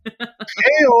salesmen?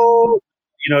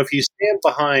 If you stand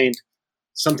behind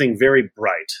something very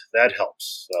bright, that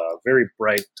helps. Very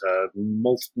bright,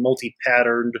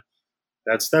 multi-patterned.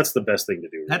 That's the best thing to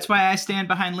do. That's why I stand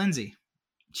behind Lindsay.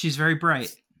 She's very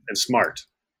bright and smart.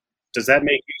 Does that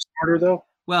make you smarter though?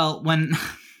 Well, when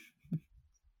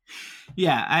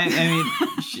yeah, I mean,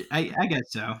 I guess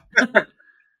so.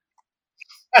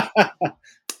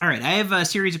 All right, I have a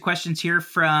series of questions here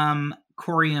from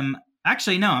Corium.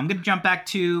 Actually, no, I'm going to jump back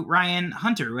to Ryan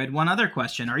Hunter, who had one other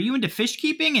question. Are you into fish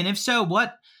keeping? And if so,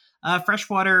 what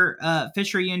freshwater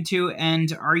fish are you into?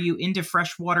 And are you into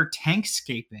freshwater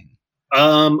tankscaping?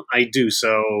 I do.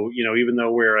 So, even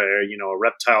though we're a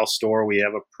reptile store, we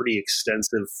have a pretty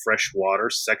extensive freshwater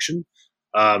section.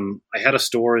 I had a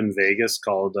store in Vegas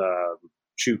called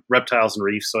Reptiles and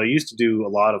Reefs. So I used to do a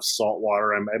lot of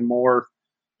saltwater. I'm more,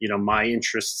 my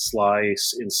interests lie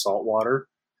in saltwater.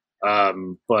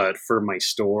 But for my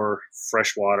store,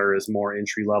 freshwater is more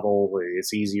entry level.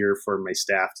 It's easier for my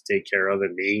staff to take care of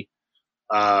than me.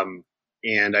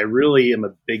 And I really am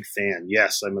a big fan.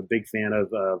 Yes, I'm a big fan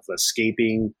of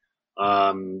escaping.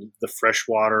 The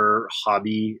freshwater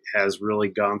hobby has really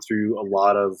gone through a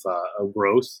lot of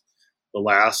growth the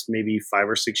last maybe 5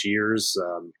 or 6 years.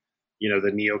 The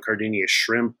Neocardinia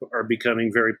shrimp are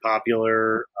becoming very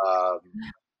popular.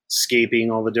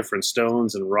 Scaping all the different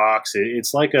stones and rocks.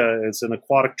 It's an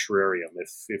aquatic terrarium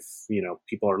if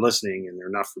people are listening and they're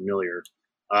not familiar.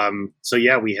 So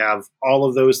yeah, we have all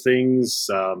of those things.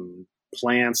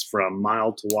 Plants from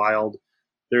mild to wild.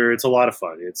 It's a lot of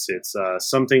fun. It's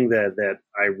something that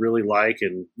I really like,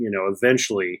 and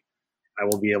eventually I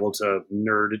will be able to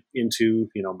nerd into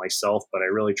myself. But I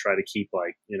really try to keep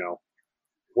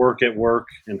work at work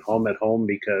and home at home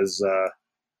because I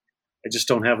just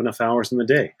don't have enough hours in the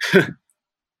day.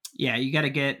 Yeah, you got to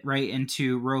get right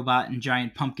into robot and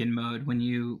giant pumpkin mode when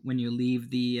you leave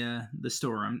the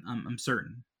store. I'm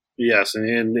certain. Yes,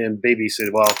 and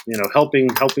babysit. Well, helping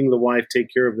the wife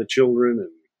take care of the children and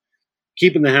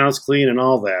keeping the house clean and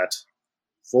all that.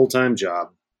 Full-time job.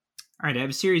 All right, I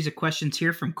have a series of questions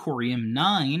here from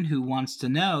Corium9, who wants to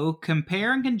know,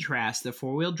 compare and contrast the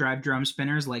 4-wheel drive drum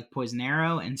spinners like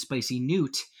Poisonero and Spicy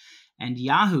Newt and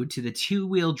Yahoo to the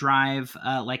 2-wheel drive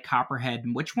like Copperhead.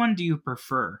 And which one do you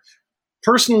prefer?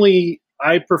 Personally,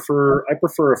 I prefer a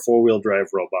 4-wheel drive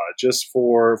robot just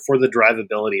for the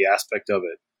drivability aspect of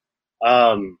it.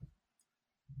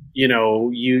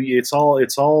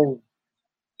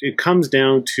 It comes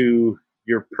down to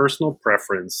your personal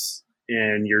preference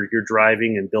and your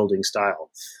driving and building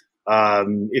style.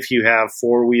 If you have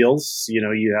 4 wheels,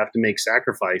 you have to make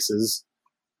sacrifices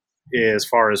as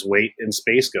far as weight and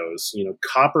space goes.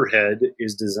 Copperhead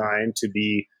is designed to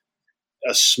be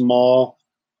a small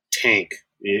tank,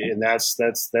 and that's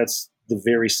the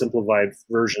very simplified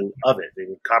version of it.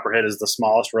 And Copperhead is the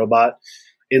smallest robot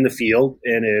in the field,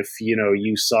 and if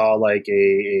you saw like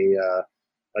a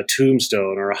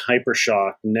Tombstone or a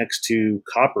Hypershock next to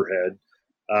Copperhead,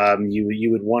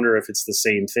 you would wonder if it's the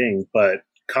same thing. But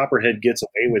Copperhead gets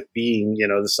away with being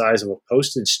the size of a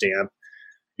postage stamp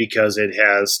because it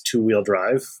has 2-wheel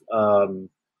drive.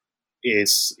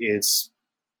 its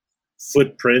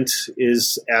footprint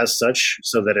is as such,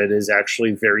 so that it is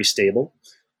actually very stable.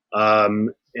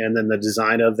 And then the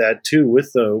design of that too,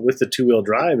 with the 2-wheel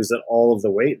drive, is that all of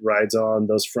the weight rides on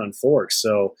those front forks.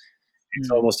 So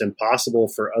it's almost impossible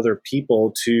for other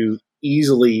people to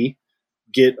easily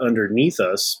get underneath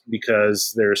us,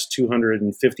 because there's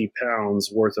 250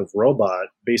 pounds worth of robot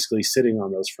basically sitting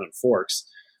on those front forks.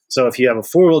 So if you have a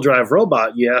 4-wheel drive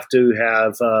robot, you have to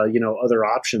have other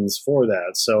options for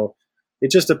that. So it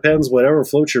just depends, whatever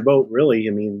floats your boat, really.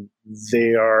 I mean,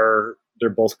 they're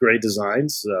both great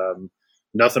designs.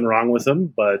 Nothing wrong with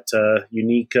them, but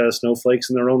unique snowflakes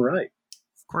in their own right.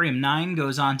 Corium9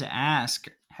 goes on to ask,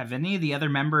 have any of the other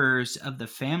members of the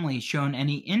family shown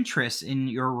any interest in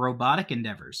your robotic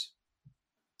endeavors?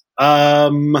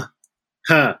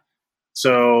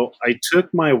 So I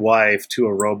took my wife to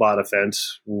a robot event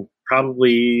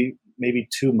probably maybe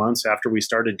 2 months after we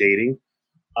started dating.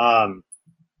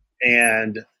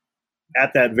 And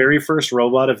at that very first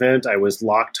robot event, I was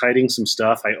Loctiting some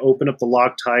stuff. I opened up the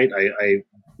Loctite. I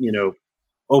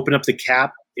opened up the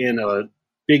cap, and a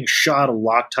big shot of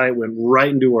Loctite went right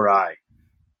into her eye.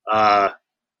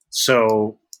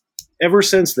 So ever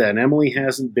since then, Emily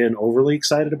hasn't been overly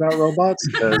excited about robots,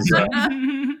 because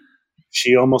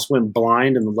she almost went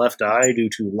blind in the left eye due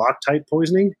to Loctite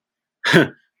poisoning.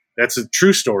 That's a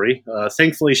true story.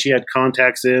 Thankfully, she had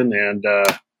contacts in, and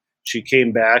she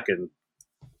came back, and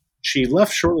she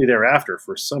left shortly thereafter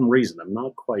for some reason. I'm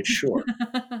not quite sure.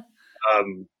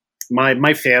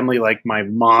 My family, like my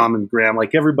mom and grandma,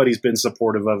 like everybody's been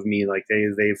supportive of me. Like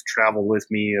they've traveled with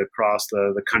me across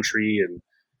the country and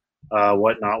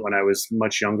whatnot when I was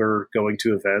much younger, going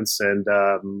to events. And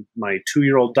my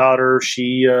 2-year-old daughter,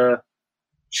 she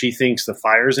thinks the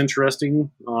fire is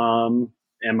interesting.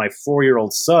 And my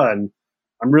 4-year-old son,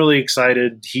 I'm really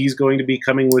excited. He's going to be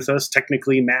coming with us.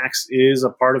 Technically, Max is a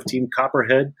part of Team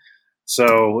Copperhead.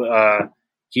 So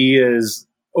he is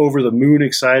over the moon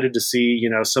excited to see,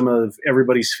 some of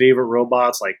everybody's favorite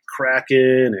robots like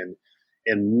Kraken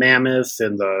and Mammoth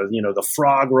and the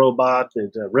frog robot,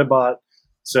 the Ribot.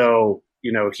 So,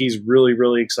 he's really,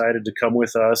 really excited to come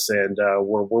with us. And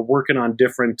we're working on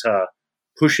different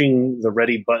pushing the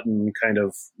ready button kind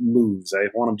of moves. I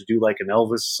want him to do like an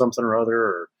Elvis something or other,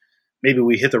 or maybe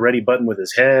we hit the ready button with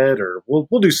his head, or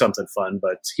we'll do something fun,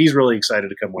 but he's really excited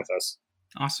to come with us.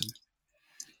 Awesome.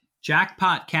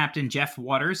 Jackpot Captain Jeff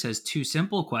Waters has 2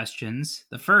 simple questions.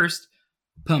 The first,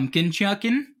 pumpkin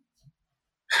chucking?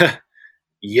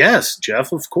 Yes,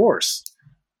 Jeff, of course.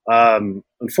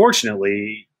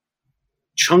 Unfortunately,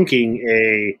 chunking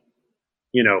a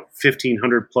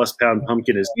 1,500 plus pound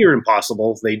pumpkin is near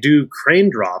impossible. They do crane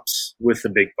drops with the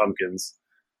big pumpkins.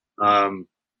 And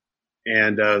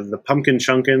the pumpkin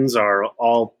chunkins are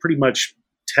all pretty much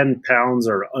 10 pounds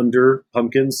or under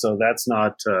pumpkins. So that's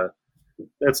not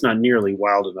nearly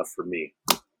wild enough for me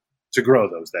to grow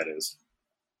those. That is.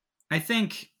 I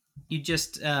think you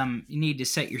just you need to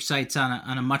set your sights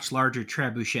on a much larger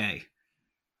trebuchet.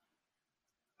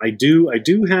 I do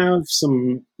have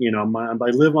some, I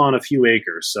live on a few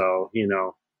acres, so,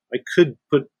 I could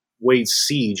wage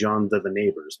siege onto the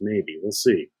neighbors. Maybe. We'll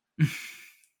see.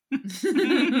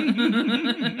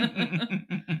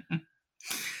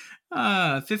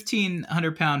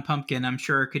 1,500 pound pumpkin, I'm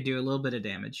sure could do a little bit of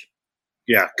damage.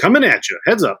 Yeah, coming at you.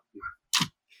 Heads up.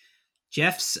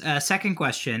 Jeff's second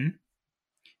question.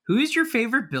 Who is your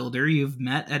favorite builder you've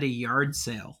met at a yard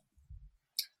sale?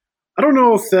 I don't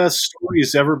know if that story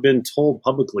has ever been told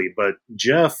publicly, but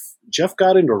Jeff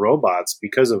got into robots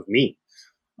because of me.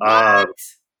 What?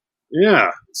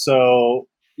 Yeah. So,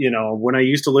 when I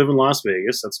used to live in Las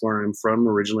Vegas, that's where I'm from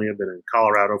originally. I've been in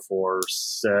Colorado for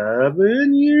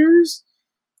 7 years.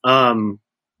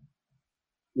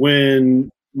 When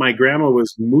my grandma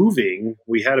was moving,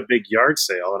 we had a big yard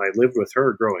sale, and I lived with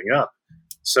her growing up.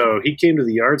 So he came to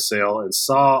the yard sale and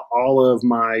saw all of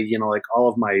my, all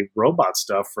of my robot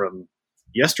stuff from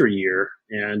yesteryear.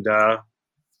 And,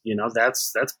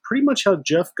 that's pretty much how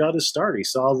Jeff got his start. He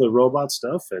saw the robot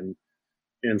stuff and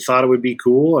thought it would be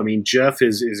cool. I mean, Jeff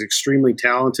is extremely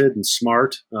talented and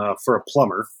smart for a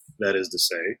plumber, that is to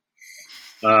say.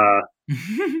 I'm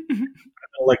an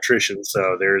electrician,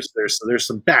 so there's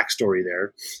some backstory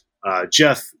there.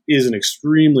 Jeff is an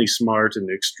extremely smart and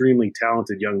extremely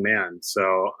talented young man.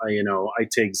 So I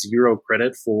take zero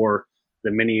credit for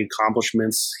the many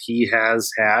accomplishments he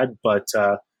has had, but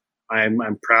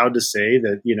I'm proud to say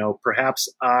that perhaps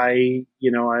I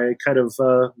kind of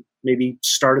maybe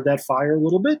started that fire a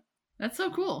little bit. That's so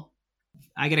cool.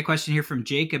 I get a question here from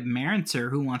Jacob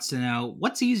Marantzer, who wants to know,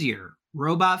 what's easier,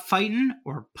 robot fighting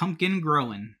or pumpkin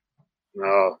growing?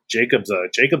 Oh, Jacob's a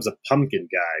pumpkin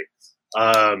guy.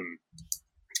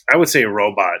 I would say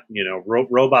robot.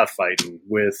 Robot fighting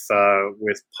with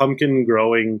pumpkin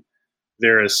growing.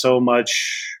 There is so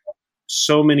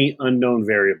many unknown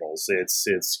variables.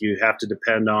 It's you have to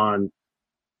depend on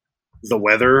the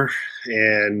weather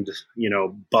and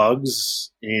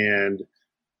bugs and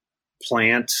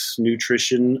plant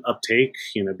nutrition uptake.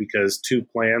 Because two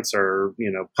plants are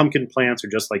pumpkin plants are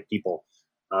just like people.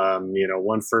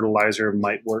 One fertilizer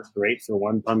might work great for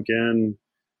one pumpkin,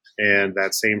 and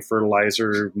that same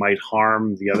fertilizer might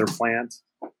harm the other plant.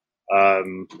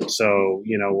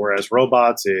 Whereas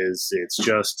robots it's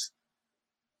just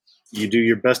you do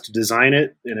your best to design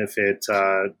it, and if it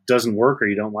doesn't work or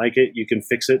you don't like it, you can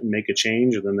fix it and make a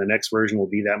change, and then the next version will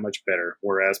be that much better.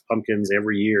 Whereas pumpkins,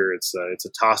 every year, it's a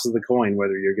toss of the coin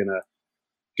whether you're going to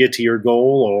get to your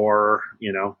goal, or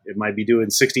it might be doing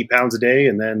 60 pounds a day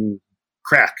and then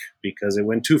crack because it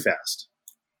went too fast.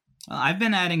 Well, I've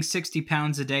been adding 60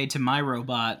 pounds a day to my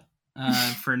robot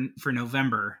for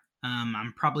November.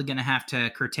 I'm probably going to have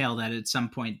to curtail that at some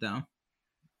point, though.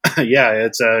 Yeah,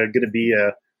 it's going to be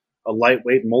a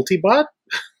lightweight multi-bot.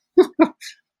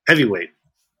 Heavyweight.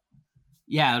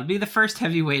 Yeah, it'll be the first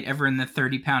heavyweight ever in the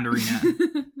 30-pound arena.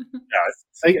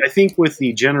 Yeah, I think with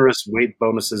the generous weight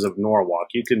bonuses of Norwalk,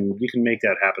 you can make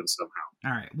that happen somehow.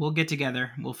 All right, we'll get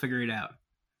together. We'll figure it out.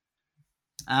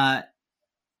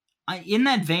 In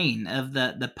that vein of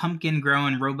the pumpkin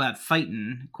growing robot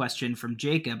fighting question from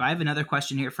Jacob, I have another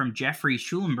question here from Jeffrey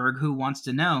Schulenberg, who wants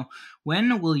to know,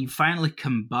 when will you finally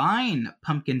combine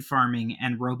pumpkin farming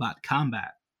and robot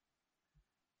combat?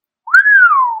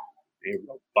 A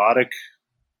robotic,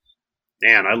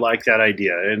 man, I like that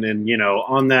idea. And then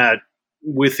on that,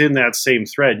 within that same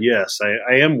thread, yes,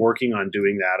 I am working on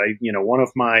doing that.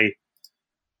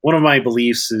 One of my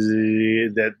beliefs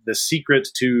is that the secret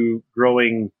to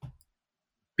growing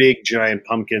big giant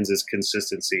pumpkins is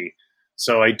consistency.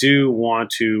 So I do want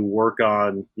to work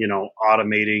on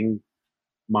automating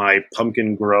my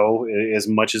pumpkin grow as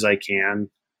much as I can.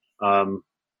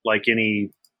 Like any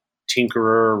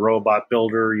tinkerer, robot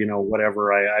builder,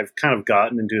 whatever, I've kind of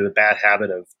gotten into the bad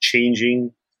habit of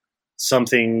changing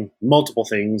multiple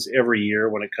things every year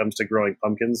when it comes to growing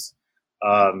pumpkins,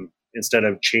 instead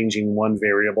of changing one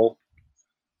variable.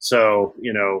 So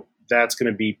that's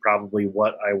going to be probably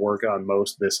what I work on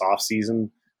most this off season,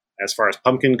 as far as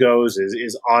pumpkin goes,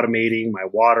 is automating my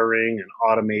watering and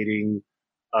automating,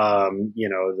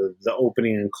 the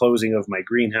opening and closing of my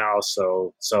greenhouse.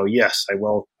 So yes, I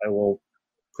will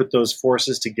put those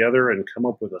forces together and come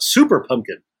up with a super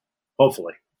pumpkin,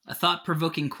 hopefully. A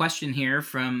thought-provoking question here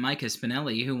from Micah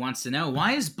Spinelli, who wants to know,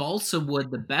 why is balsa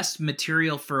wood the best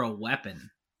material for a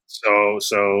weapon?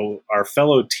 So our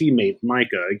fellow teammate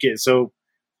Micah, again, so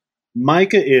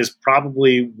Micah is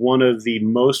probably one of the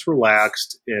most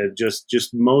relaxed,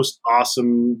 just most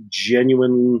awesome,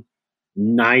 genuine,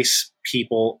 nice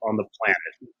people on the planet.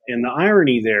 And the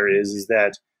irony there is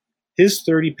that his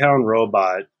 30-pound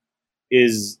robot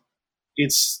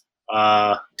it's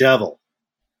devil,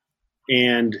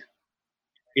 and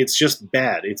it's just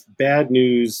bad. It's bad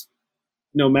news,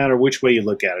 no matter which way you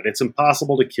look at it. It's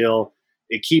impossible to kill.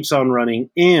 It keeps on running,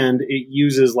 and it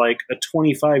uses like a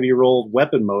 25-year-old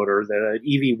weapon motor, that an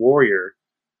EV Warrior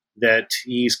that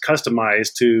he's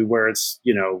customized to where it's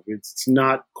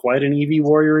not quite an EV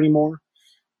Warrior anymore.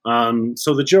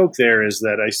 So the joke there is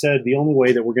that I said the only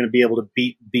way that we're going to be able to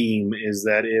beat Beam is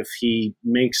that if he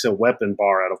makes a weapon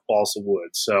bar out of balsa wood.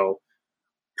 So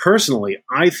personally,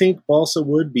 I think balsa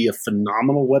would be a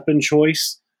phenomenal weapon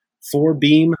choice for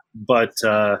Beam, but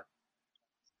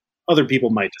other people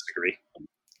might disagree.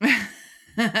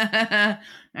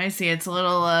 I see. It's a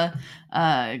little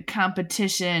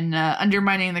competition,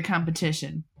 undermining the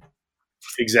competition.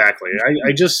 Exactly.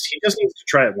 He just needs to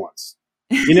try it once.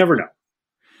 You never know.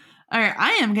 All right,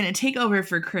 I am going to take over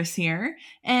for Chris here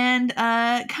and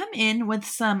come in with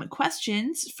some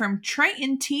questions from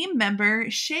Triton team member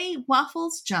Shay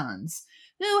Waffles Johns,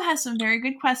 who has some very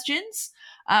good questions.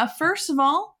 First of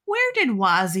all, where did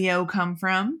Wazio come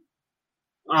from?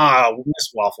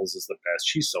 Miss Waffles is the best.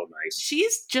 She's so nice.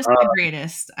 She's just the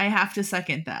greatest. I have to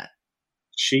second that.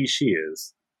 She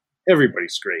is.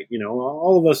 Everybody's great.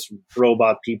 All of us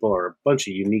robot people are a bunch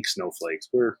of unique snowflakes.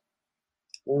 We're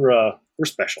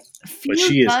special. But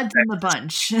she is in the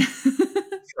bunch.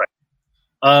 Right.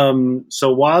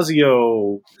 So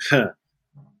Wazio,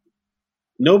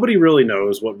 nobody really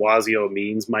knows what Wazio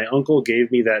means. My uncle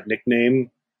gave me that nickname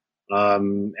after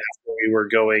we were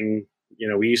going.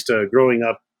 We used to, growing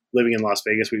up, living in Las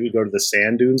Vegas, we would go to the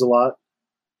sand dunes a lot.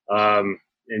 And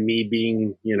me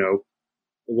being, a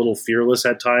little fearless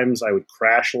at times, I would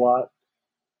crash a lot.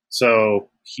 So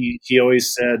he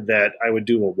always said that I would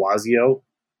do a Wazio.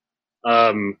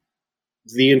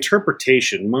 The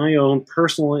interpretation, my own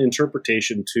personal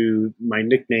interpretation to my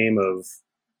nickname of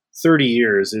 30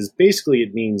 years is basically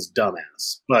it means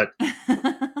dumbass, but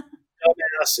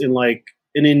dumbass in like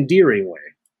an endearing way.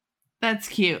 That's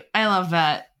cute. I love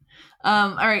that.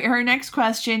 All right. Her next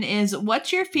question is,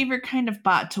 what's your favorite kind of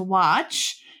bot to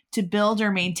watch, to build or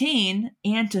maintain,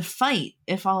 and to fight,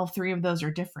 if all three of those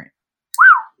are different?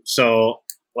 So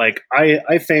like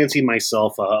I fancy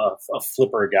myself a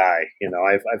flipper guy. You know,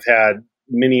 I've had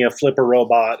many a flipper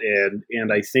robot,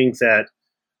 and I think that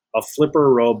a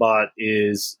flipper robot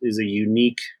is a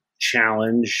unique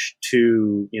challenge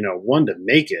to, you know, one, to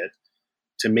make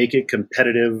it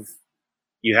competitive.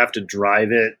 You have to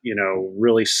drive it, you know,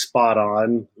 really spot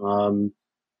on.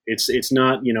 It's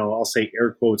not, you know, I'll say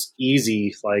air quotes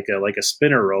easy like a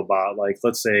spinner robot, like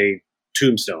let's say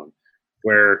Tombstone,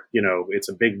 where, you know, it's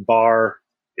a big bar,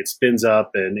 it spins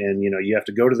up, and you know, you have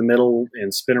to go to the middle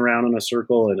and spin around in a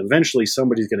circle, and eventually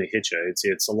somebody's going to hit you.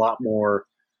 It's a lot more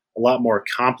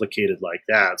complicated like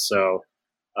that. So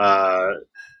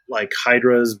like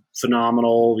Hydra's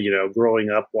phenomenal, you know, growing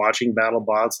up watching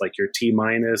BattleBots like your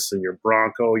T-Minus and your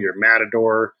Bronco, your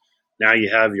Matador. Now you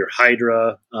have your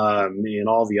Hydra, and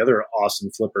all the other awesome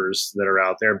flippers that are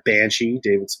out there. Banshee,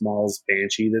 David Small's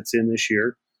Banshee that's in this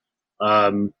year.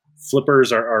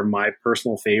 Flippers are my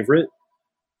personal favorite.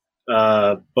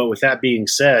 But with that being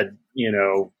said, you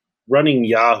know, running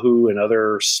Yahoo and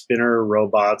other spinner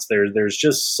robots, there's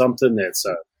just something that's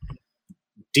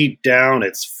deep down,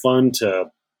 it's fun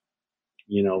to,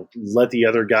 you know, let the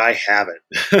other guy have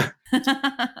it.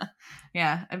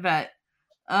 Yeah, I bet.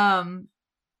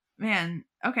 Man,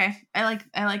 okay. I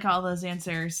like all those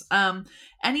answers.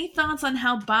 Any thoughts on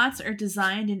how bots are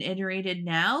designed and iterated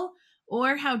now,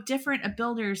 or how different a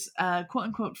builder's quote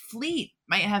unquote fleet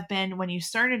might have been when you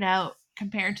started out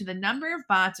compared to the number of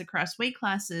bots across weight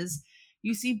classes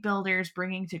you see builders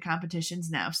bringing to competitions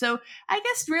now? So I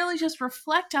guess really just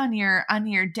reflect on your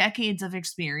decades of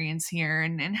experience here,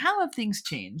 and how have things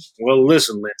changed? Well,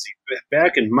 listen, Lindsay,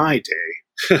 back in my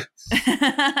day,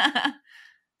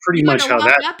 pretty much how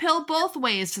that uphill both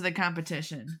ways to the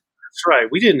competition. That's right.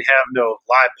 We didn't have no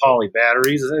live poly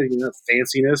batteries, you know,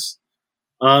 fanciness.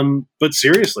 But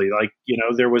seriously, like, you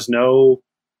know, there was no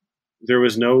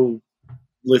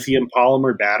lithium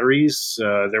polymer batteries.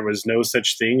 There was no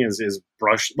such thing as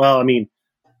brush. Well, I mean,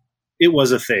 it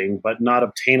was a thing, but not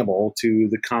obtainable to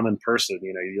the common person.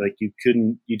 You know, like you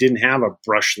didn't have a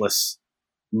brushless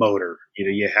motor. You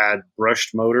know, you had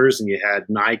brushed motors, and you had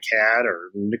NiCad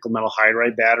or nickel metal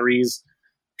hydride batteries.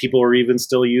 People were even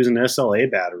still using SLA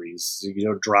batteries. You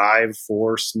know, drive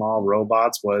for small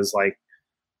robots was like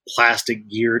plastic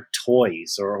geared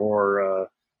toys, or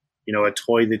you know, a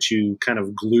toy that you kind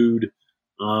of glued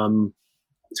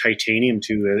titanium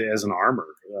to as an armor.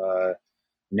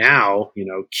 Now, you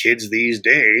know, kids these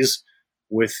days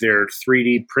with their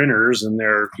 3D printers and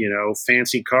their, you know,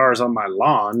 fancy cars on my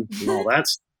lawn and all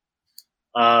that's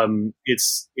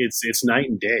it's night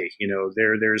and day. You know,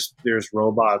 there's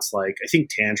robots like, I think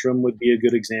Tantrum would be a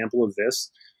good example of this.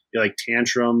 You know, like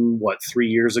Tantrum, 3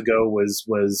 years ago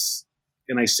was,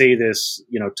 and I say this,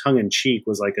 you know, tongue in cheek,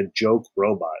 was like a joke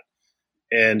robot.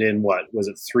 And in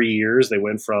 3 years, they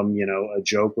went from, you know, a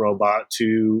joke robot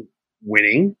to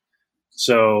winning.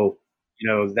 So, you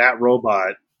know, that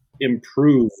robot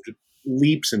improved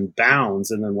leaps and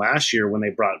bounds. And then last year when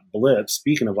they brought Blip,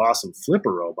 speaking of awesome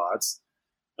flipper robots,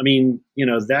 I mean, you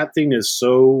know, that thing is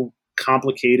so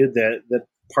complicated that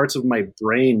parts of my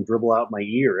brain dribble out my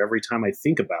ear every time I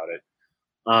think about it.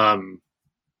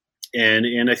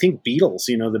 And I think Beetles,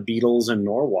 you know, the Beetles and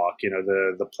Norwalk, you know,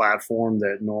 the platform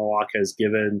that Norwalk has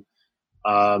given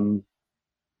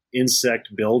insect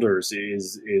builders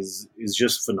is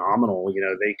just phenomenal. You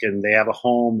know, they have a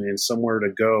home and somewhere to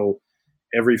go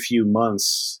every few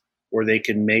months where they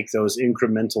can make those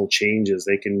incremental changes.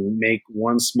 They can make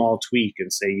one small tweak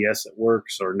and say, yes, it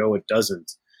works, or no, it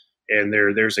doesn't. And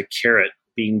there's a carrot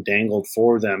being dangled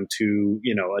for them to,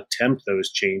 you know, attempt those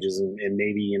changes and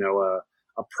maybe, you know,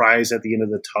 a prize at the end of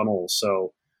the tunnel.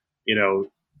 So, you know,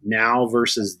 now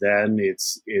versus then,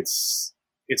 it's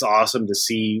awesome to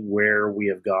see where we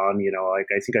have gone. You know, like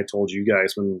I think I told you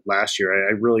guys when last year,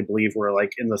 I really believe we're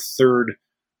like in the third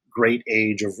great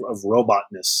age of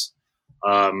robotness.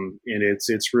 And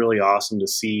it's really awesome to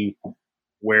see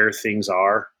where things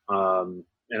are. And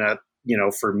you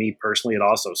know, for me personally, it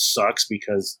also sucks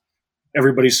because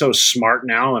everybody's so smart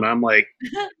now, and I'm like,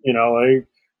 you know, like,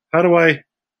 how do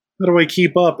I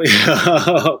keep up?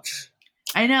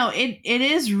 I know it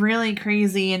is really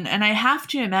crazy. And I have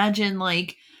to imagine,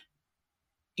 like,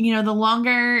 the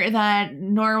longer that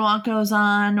Norwalk goes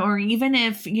on, or even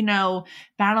if,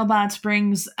 BattleBots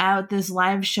brings out this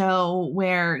live show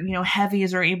where,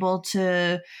 heavies are able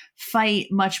to fight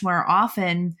much more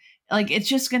often, like it's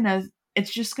just gonna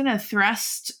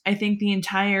thrust, I think, the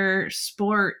entire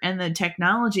sport and the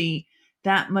technology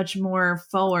that much more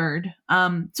forward.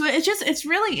 So it's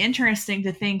really interesting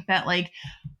to think that, like,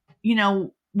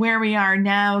 where we are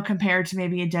now compared to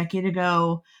maybe a decade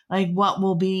ago, like what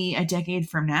will be a decade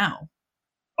from now.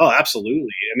 Oh, absolutely.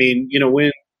 I mean,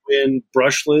 when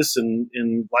brushless and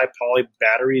live poly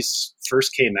batteries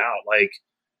first came out, like,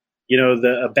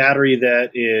 a battery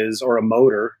that is, or a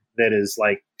motor that is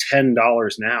like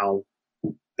 $10 now,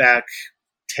 back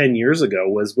 10 years ago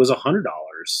was $100.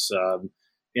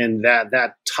 And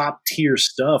that top tier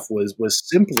stuff was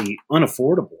simply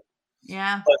unaffordable.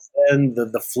 Yeah. But then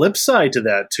the flip side to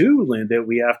that too, Lynn, that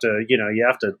we have to, you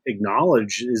have to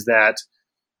acknowledge is that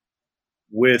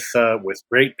with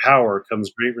great power comes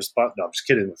great response. No, I'm just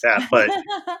kidding with that. But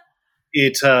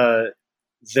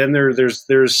then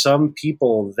there's some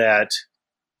people that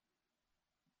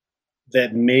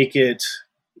make it,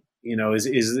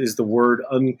 is the word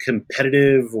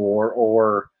uncompetitive,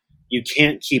 or you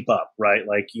can't keep up, right?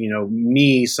 Like,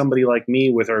 somebody like me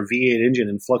with our V8 engine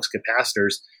and flux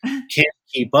capacitors can't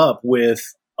keep up with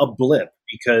a blip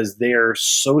because they're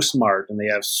so smart and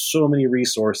they have so many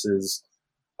resources,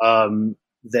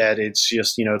 that it's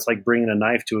just, it's like bringing a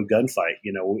knife to a gunfight.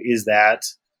 Is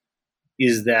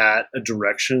that a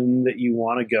direction that you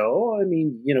want to go? I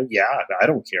mean, yeah, I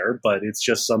don't care, but it's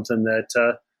just something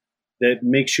that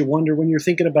makes you wonder when you're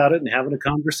thinking about it and having a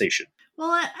conversation. Well,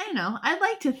 I know. I'd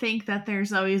like to think that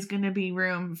there's always going to be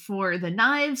room for the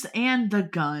knives and the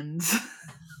guns.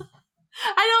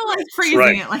 I don't like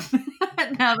phrasing it like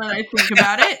that now that I think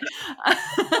about it.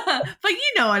 But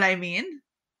you know what I mean.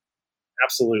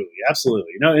 Absolutely.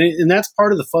 No, and that's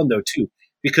part of the fun though too,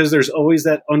 because there's always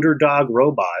that underdog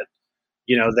robot,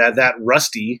 that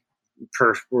Rusty,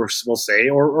 we'll say,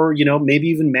 or maybe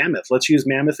even Mammoth. Let's use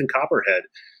Mammoth and Copperhead.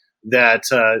 That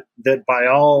by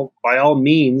all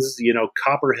means,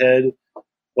 Copperhead,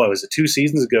 what was it, 2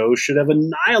 seasons ago, should have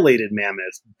annihilated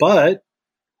Mammoth, but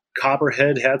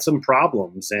Copperhead had some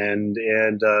problems, and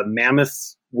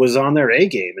Mammoth was on their A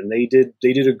game, and they did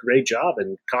a great job,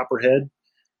 and Copperhead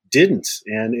didn't,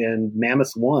 and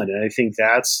Mammoth won, and I think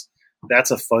that's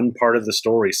a fun part of the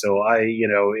story. So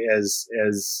as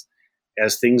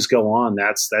things go on,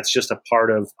 that's just a part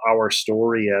of our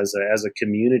story as a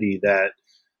community, that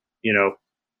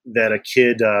that a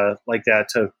kid like that.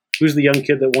 Who's the young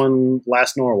kid that won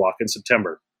last Norwalk in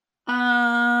September?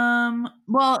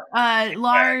 Well,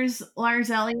 Lars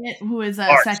Elliott, who is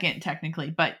second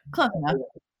technically, but close enough.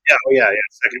 Yeah,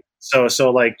 second. So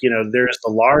like, there's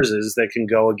the Larses that can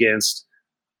go against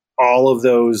all of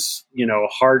those,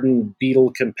 hardened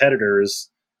Beetle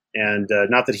competitors, and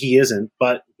not that he isn't,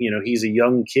 but he's a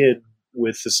young kid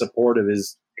with the support of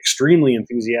his extremely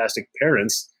enthusiastic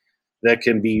parents that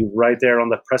can be right there on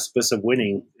the precipice of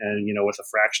winning, and with a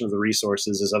fraction of the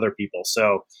resources as other people.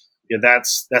 So yeah,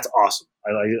 that's awesome.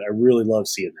 I really love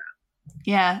seeing that.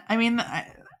 Yeah, I mean,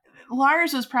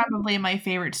 Lars was probably my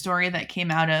favorite story that came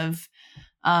out of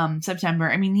September.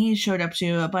 I mean, he showed up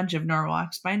to a bunch of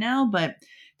Norwalks by now, but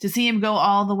to see him go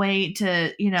all the way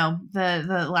to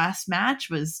the last match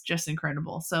was just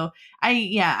incredible. So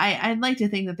I'd like to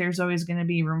think that there's always going to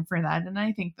be room for that, and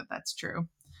I think that that's true.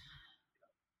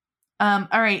 All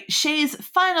right, Shay's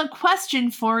final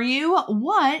question for you.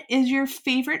 What is your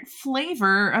favorite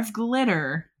flavor of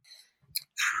glitter?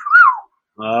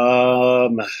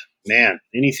 Man,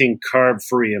 anything carb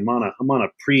free. I'm on a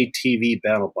pre-TV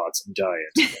BattleBots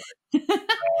diet.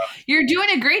 You're doing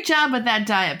a great job with that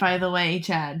diet, by the way,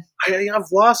 Chad. I've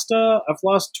lost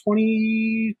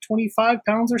 20, 25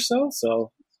 pounds or so.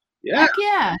 So yeah. Heck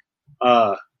yeah.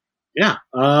 Yeah.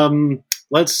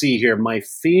 Let's see here. My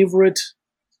favorite.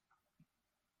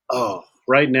 Oh,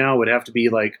 right now would have to be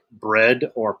like bread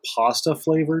or pasta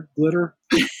flavored glitter.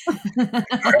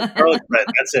 Garlic bread.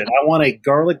 That's it. I want a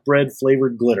garlic bread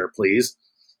flavored glitter, please.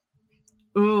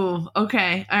 Ooh,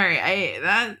 okay. All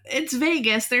right. It's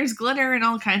Vegas. There's glitter in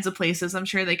all kinds of places. I'm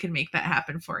sure they can make that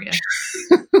happen for you.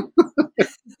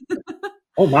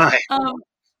 Oh my.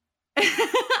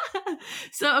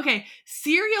 So, okay,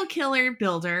 serial killer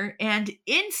builder and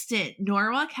instant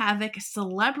Norwalk Havoc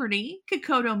celebrity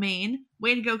Kokoto Main,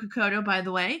 way to go Kokoto, by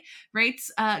the way,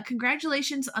 writes,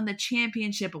 congratulations on the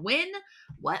championship win.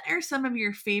 What are some of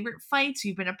your favorite fights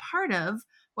you've been a part of,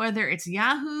 whether it's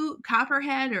Yahoo,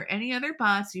 Copperhead, or any other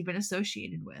bots you've been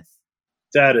associated with?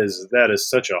 That is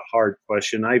such a hard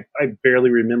question. I barely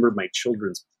remember my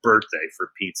children's birthday,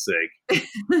 for Pete's sake.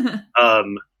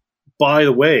 By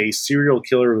the way, Serial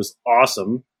Killer was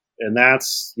awesome, and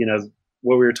that's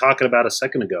what we were talking about a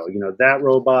second ago. That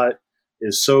robot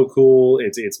is so cool.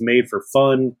 It's made for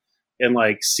fun, and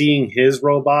like seeing his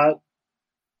robot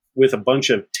with a bunch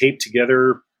of taped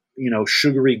together,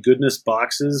 sugary goodness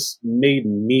boxes made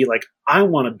me like, I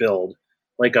want to build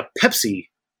like a Pepsi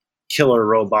killer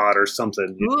robot or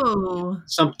something. Ooh.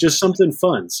 Just something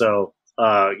fun. So,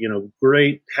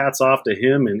 great hats off to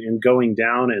him and going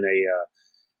down in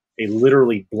a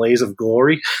literally blaze of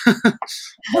glory.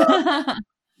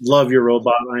 Love your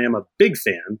robot. I am a big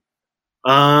fan.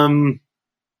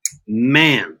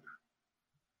 Man,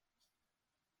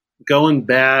 going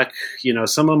back,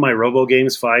 some of my Robo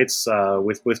Games fights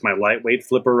with my lightweight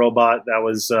flipper robot, that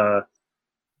was a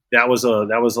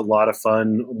lot of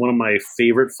fun. One of my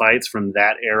favorite fights from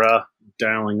that era,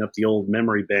 dialing up the old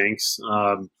memory banks,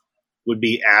 would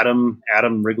be Adam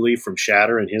Wrigley from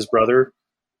Shatter and his brother.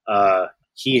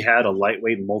 He had a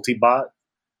lightweight multibot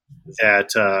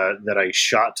that I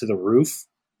shot to the roof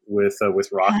with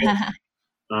rocket.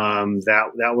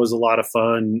 That was a lot of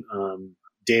fun.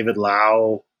 David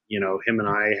Lau, him and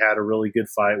I had a really good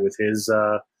fight with his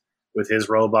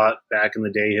robot back in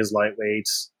the day, his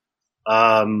lightweights.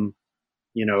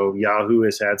 Yahoo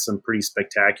has had some pretty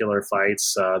spectacular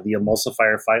fights. The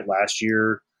emulsifier fight last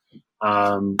year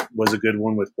was a good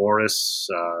one with Boris.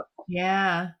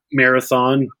 Yeah.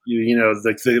 Marathon,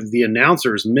 the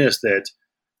announcers missed that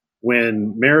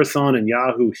when Marathon and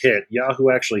Yahoo hit, Yahoo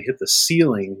actually hit the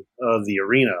ceiling of the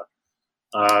arena.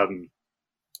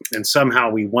 And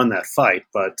somehow we won that fight.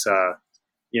 But,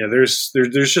 there's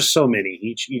just so many.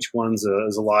 Each one's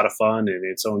is a lot of fun and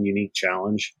its own unique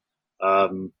challenge.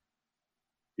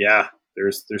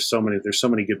 There's so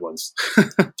many good ones.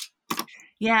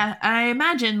 Yeah, I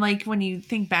imagine like when you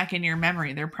think back in your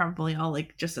memory, they're probably all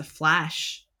like just a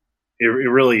flash. It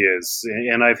really is.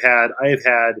 And I've had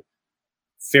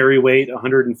fairy weight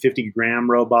 150 gram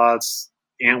robots,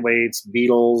 ant weights,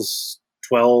 beetles,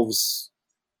 12s,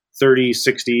 30,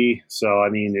 60. So I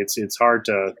mean, it's hard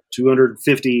to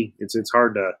 250. It's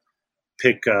hard to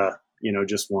pick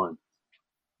just one.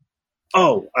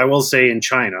 Oh, I will say in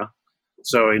China.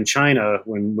 So in China,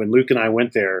 when Luke and I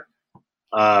went there,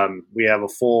 we have a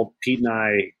full Pete and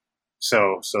I.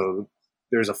 So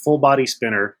there's a full body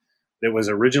spinner that was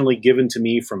originally given to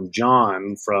me from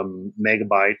John from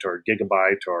Megabyte or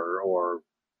Gigabyte or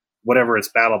whatever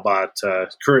its BattleBot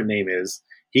current name is.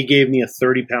 He gave me a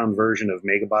 30-pound version of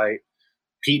Megabyte.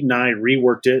 Pete and I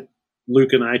reworked it.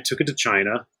 Luke and I took it to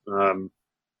China.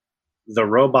 The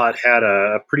robot had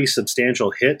a pretty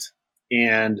substantial hit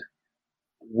and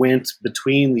went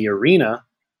between the arena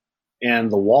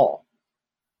and the wall.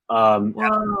 At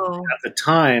the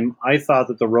time, I thought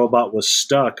that the robot was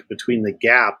stuck between the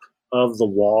gap of the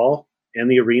wall and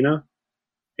the arena.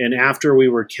 And after we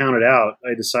were counted out,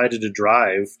 I decided to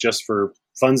drive just for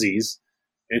funsies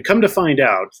and come to find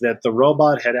out that the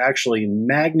robot had actually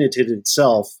magneted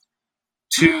itself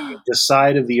to the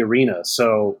side of the arena.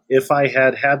 So if I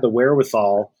had had the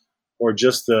wherewithal or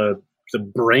just the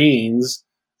brains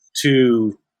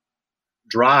to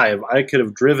drive, I could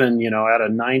have driven, at a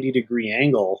 90-degree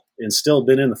angle and still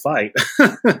been in the fight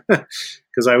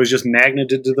because I was just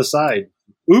magneted to the side.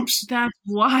 Oops. That's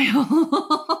wild.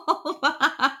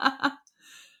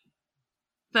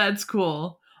 That's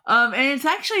cool. And it's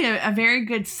actually a very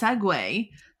good segue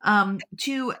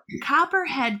to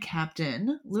Copperhead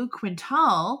Captain Luke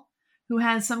Quintal, who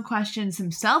has some questions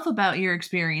himself about your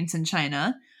experience in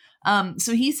China.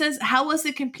 So he says, how was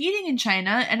it competing in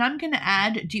China? And I'm going to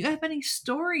add, do you have any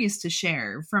stories to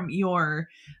share from your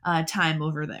time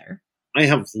over there? I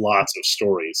have lots of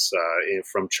stories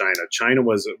from China. China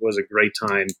was a great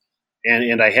time.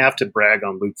 And I have to brag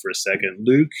on Luke for a second.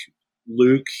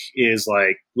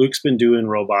 Luke's been doing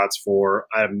robots for,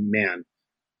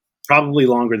 probably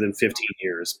longer than 15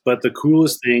 years. But the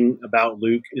coolest thing about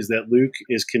Luke is that Luke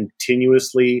is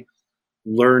continuously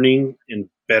learning and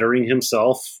bettering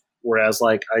himself. Whereas,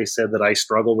 like I said, that I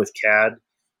struggle with CAD,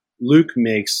 Luke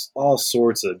makes all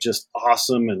sorts of just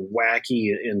awesome and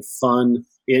wacky and fun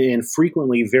and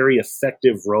frequently very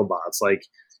effective robots. Like,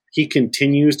 he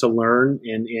continues to learn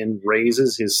and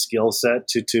raises his skill set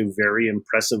to very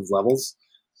impressive levels.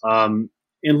 And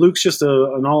Luke's just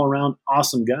an all-around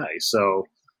awesome guy. So,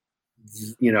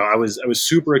 I was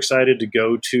super excited to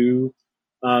go to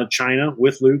China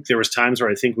with Luke. There was times where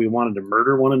I think we wanted to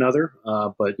murder one another,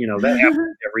 but that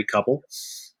happens every couple.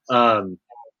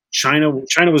 China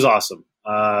was awesome.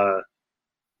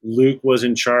 Luke was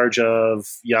in charge of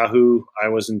Yahoo. I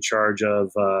was in charge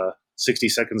of 60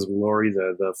 Seconds of Glory,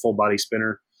 the full body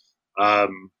spinner.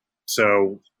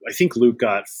 So I think Luke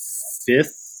got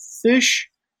 5th-ish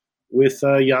with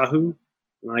Yahoo.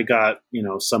 And I got,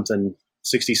 something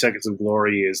 60 Seconds of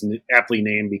Glory is aptly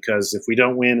named because if we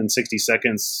don't win in 60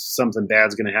 seconds, something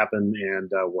bad's going to happen and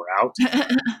we're out.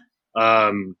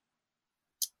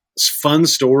 Fun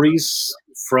stories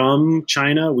from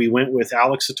China. We went with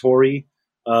Alex Satori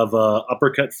of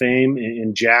Uppercut fame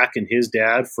and Jack and his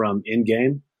dad from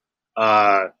In-Game.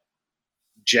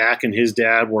 Jack and his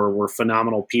dad were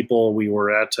phenomenal people. We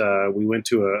went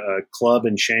to a club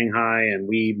in Shanghai and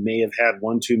we may have had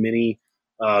one too many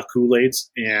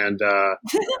Kool-Aids and,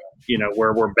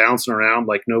 where we're bouncing around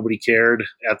like nobody cared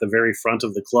at the very front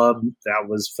of the club. That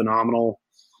was phenomenal.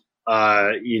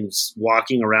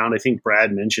 Walking around, I think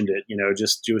Brad mentioned it,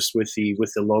 just with the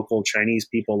local Chinese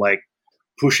people, like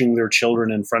pushing their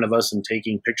children in front of us and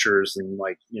taking pictures and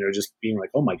like, just being like,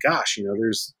 oh my gosh,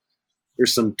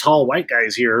 there's some tall white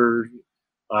guys here.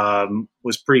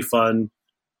 Was pretty fun.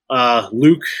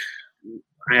 Luke,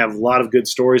 I have a lot of good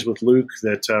stories with Luke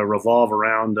that revolve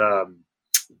around,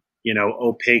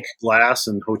 opaque glass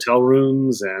and hotel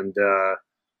rooms and,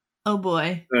 oh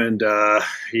boy. And,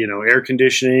 air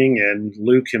conditioning. And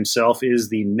Luke himself is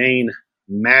the main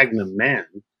Magnum man.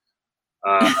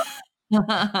 Ask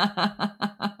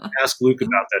Luke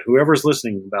about that. Whoever's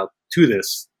listening to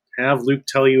this, have Luke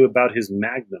tell you about his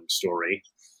Magnum story.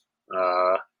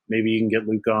 Maybe you can get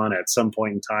Luke on at some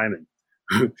point in time and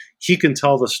he can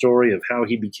tell the story of how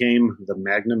he became the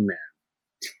Magnum man.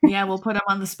 Yeah, we'll put him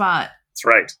on the spot. That's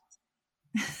right.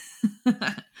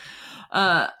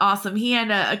 Awesome. He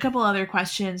had a couple other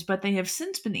questions, but they have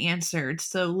since been answered.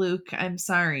 So, Luke, I'm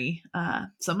sorry.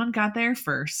 Someone got there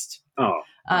first. Oh.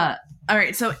 All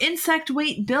right. So, Insect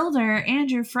Weight Builder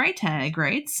Andrew Freitag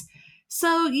writes,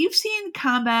 so you've seen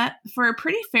combat for a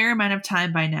pretty fair amount of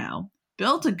time by now.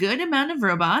 Built a good amount of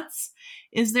robots.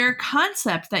 Is there a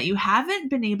concept that you haven't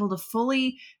been able to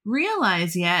fully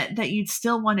realize yet that you'd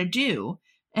still want to do?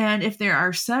 And if there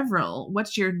are several,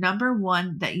 what's your number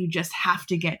one that you just have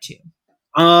to get to?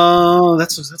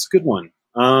 That's a good one.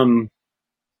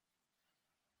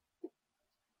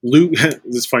 Luke,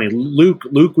 it's funny.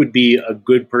 Luke would be a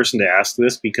good person to ask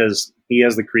this because he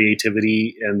has the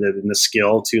creativity and the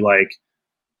skill to like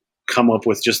come up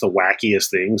with just the wackiest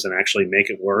things and actually make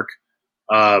it work.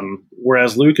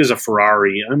 Whereas Luke is a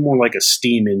Ferrari, I'm more like a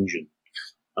steam engine.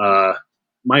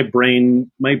 My brain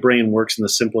works in the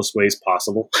simplest ways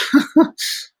possible.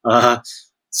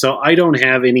 So I don't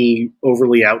have any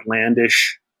overly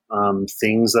outlandish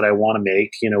things that I want to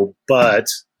make, but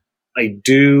I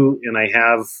do, and I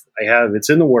have it's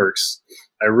in the works.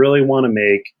 I really want to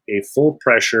make a full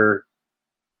pressure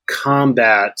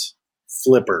combat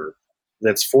flipper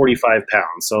that's 45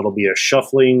 pounds. So it'll be a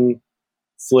shuffling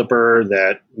flipper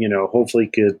that,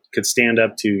 hopefully could stand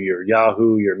up to your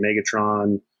Yahoo, your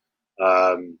Megatron,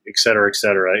 et cetera,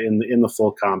 in the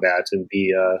full combat and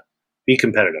be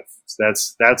competitive. So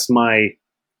that's my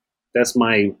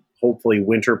hopefully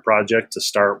winter project to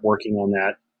start working on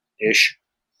that ish.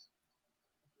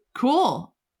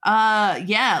 Cool.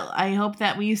 Yeah, I hope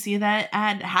that we see that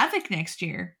at Havoc next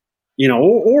year.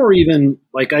 Or even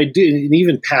like I did, and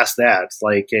even past that,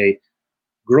 like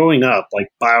growing up, like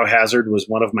Biohazard was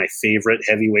one of my favorite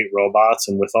heavyweight robots,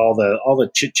 and with all the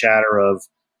chit chatter of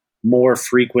more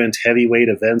frequent heavyweight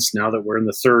events, now that we're in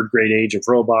the third great age of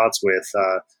robots with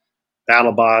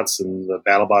BattleBots and the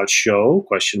BattleBots show, ?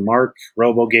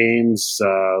 Robo Games,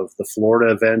 the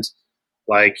Florida event,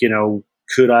 like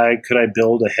could I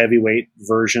build a heavyweight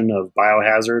version of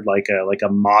Biohazard, like a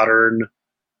modern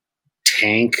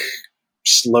tank,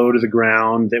 slow to the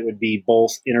ground, that would be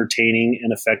both entertaining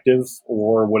and effective,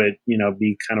 or would it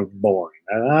be kind of boring?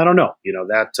 I don't know.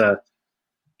 That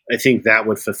I think that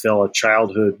would fulfill a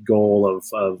childhood goal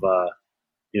of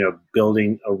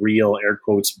building a real air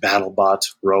quotes BattleBot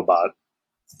robot.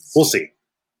 We'll see.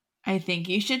 I think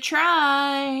you should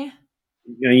try.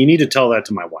 You need to tell that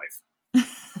to my wife.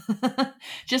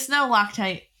 Just no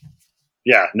Loctite.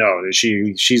 Yeah, no,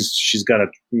 she's got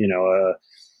a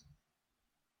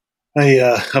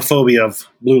phobia of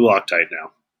blue Loctite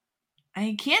now.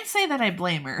 I can't say that I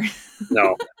blame her.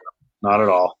 No, not at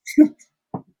all.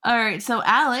 All right, so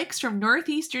Alex from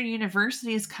Northeastern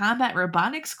University's Combat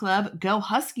Robotics Club, go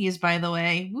Huskies, by the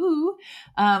way, woo,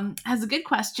 has a good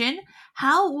question.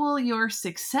 How will your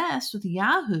success with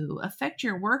Yahoo affect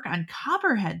your work on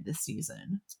Copperhead this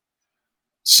season?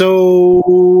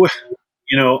 So,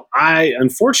 I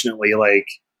unfortunately,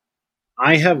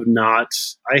 I have not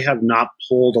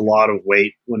pulled a lot of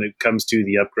weight when it comes to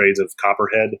the upgrades of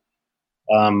Copperhead.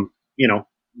 You know,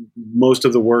 most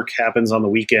of the work happens on the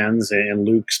weekends, and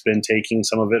Luke's been taking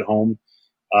some of it home.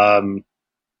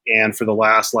 And for the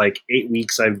last like 8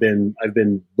 weeks, I've been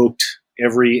booked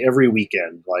every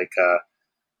weekend. Like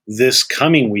this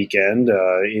coming weekend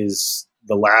is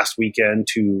the last weekend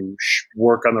to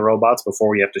work on the robots before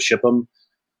we have to ship them.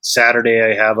 Saturday,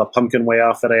 I have a pumpkin weigh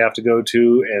off that I have to go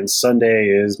to, and Sunday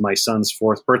is my son's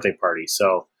 4th birthday party.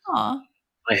 So Aw.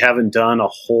 I haven't done a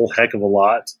whole heck of a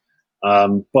lot.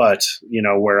 But, you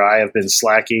know, where I have been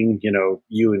slacking, you know,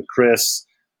 you and Chris,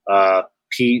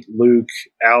 Pete, Luke,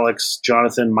 Alex,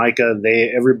 Jonathan, Micah,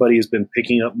 everybody has been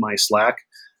picking up my slack.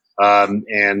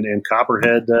 And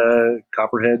Copperhead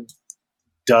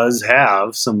does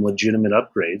have some legitimate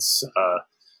upgrades,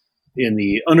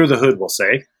 under the hood, we'll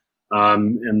say.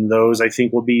 And those I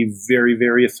think will be very,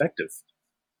 very effective.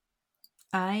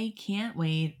 I can't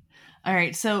wait. All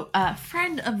right, so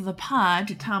friend of the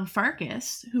pod, Tom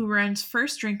Farkas, who runs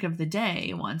First Drink of the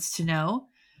Day, wants to know.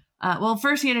 Well,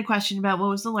 first he had a question about what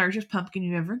was the largest pumpkin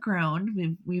you've ever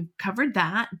grown. We've covered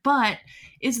that, but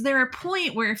is there a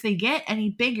point where if they get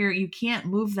any bigger, you can't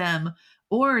move them,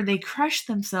 or they crush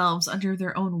themselves under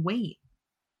their own weight?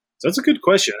 So that's a good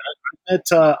question.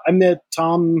 I met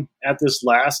Tom at this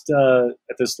last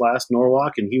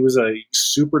Norwalk, and he was a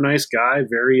super nice guy,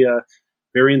 very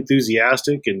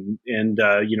enthusiastic, and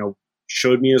you know,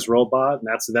 showed me his robot, and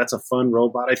that's a fun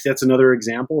robot. I think that's another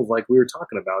example of, like we were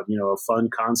talking about, you know, a fun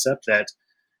concept that,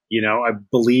 you know, I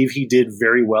believe he did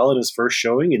very well in his first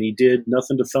showing, and he did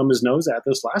nothing to thumb his nose at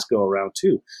this last go around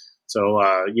too. So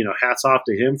you know, hats off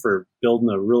to him for building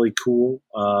a really cool,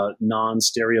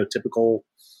 non-stereotypical,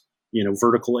 you know,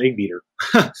 vertical egg beater.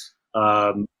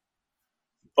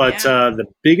 But the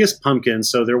biggest pumpkin,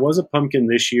 so there was a pumpkin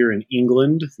this year in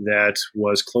England that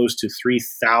was close to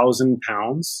 3,000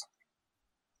 pounds.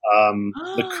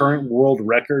 The current world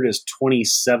record is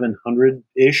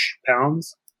 2,700-ish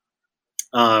pounds.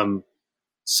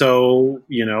 So,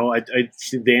 you know,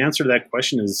 the answer to that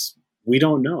question is we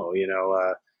don't know, you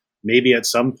know, maybe at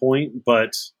some point,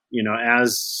 but, you know,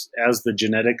 as the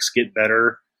genetics get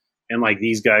better, and like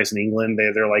these guys in England,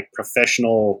 they're like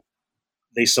professional.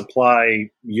 They supply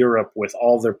Europe with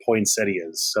all their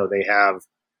poinsettias. So they have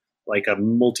like a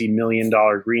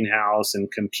multi-million-dollar greenhouse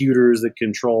and computers that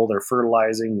control their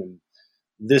fertilizing and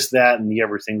this, that, and the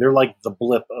everything. They're like the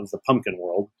blip of the pumpkin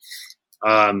world.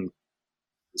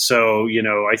 So, you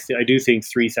know, I do think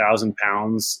 3,000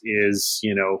 pounds is,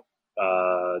 you know,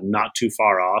 not too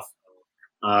far off.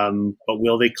 But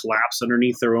will they collapse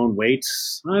underneath their own weight?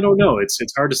 I don't know. It's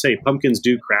hard to say. Pumpkins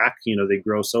do crack. You know, they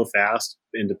grow so fast,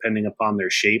 and depending upon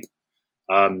their shape,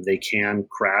 they can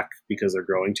crack because they're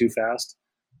growing too fast.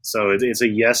 So it's a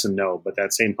yes and no. But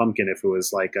that same pumpkin, if it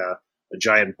was like a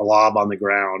giant blob on the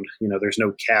ground, you know, there's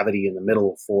no cavity in the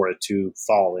middle for it to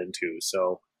fall into.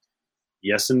 So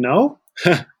yes and no.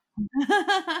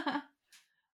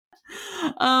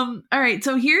 All right,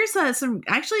 so here's some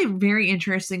actually very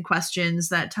interesting questions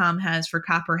that Tom has for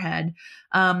Copperhead.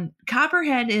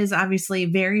 Copperhead is obviously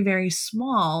very, very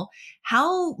small.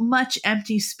 How much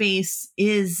empty space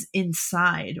is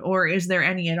inside, or is there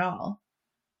any at all?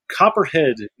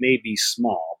 Copperhead may be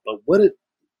small, but what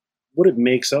it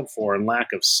makes up for in lack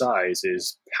of size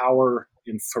is power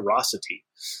and ferocity.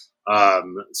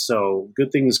 So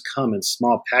good things come in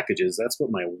small packages. That's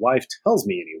what my wife tells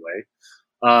me anyway.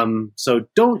 So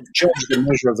don't judge the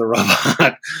measure of the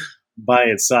robot by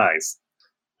its size.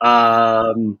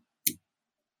 But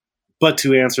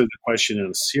to answer the question in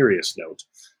a serious note,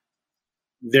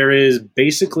 there is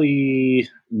basically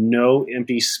no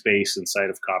empty space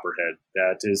inside of Copperhead.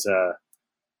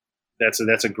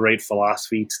 That's a great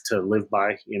philosophy to live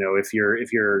by. You know, if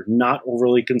you're not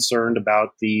overly concerned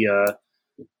about the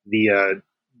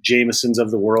Jamesons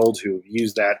of the world who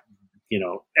use that, you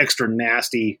know, extra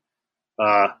nasty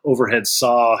overhead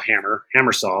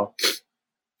hammer saw,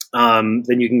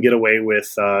 then you can get away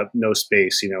with no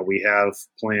space. You know, we have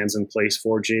plans in place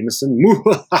for Jameson.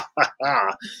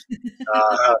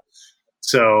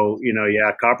 So, you know,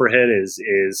 yeah, Copperhead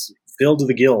is filled to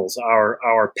the gills.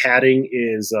 Our padding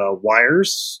is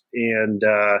wires, and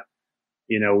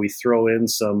you know, we throw in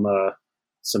some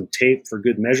tape for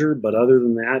good measure. But other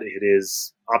than that, it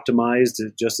is optimized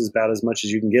just about as much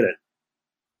as you can get it.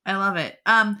 I love it.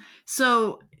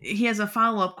 So he has a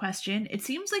follow-up question. It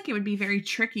seems like it would be very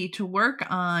tricky to work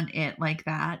on it like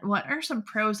that. What are some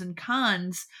pros and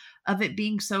cons of it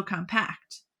being so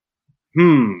compact?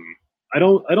 I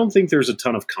don't think there's a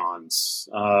ton of cons.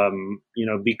 You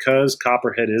know, because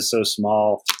Copperhead is so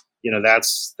small,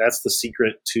 that's the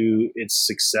secret to its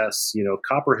success.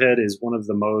 Copperhead is one of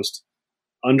the most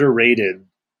underrated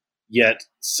yet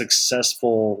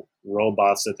successful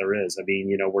robots that there is. I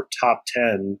mean, we're top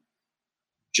 10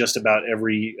 just about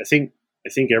I think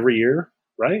every year,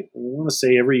 right? I want to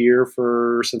say every year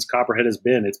since Copperhead it's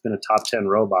been a top 10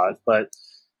 robot, but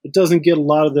it doesn't get a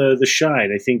lot of the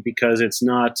shine, I think, because it's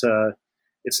not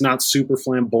super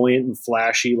flamboyant and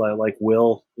flashy like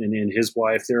Will and his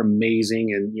wife. They're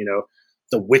amazing. And,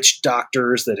 the witch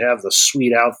doctors that have the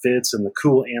sweet outfits and the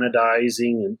cool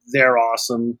anodizing, and they're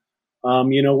awesome.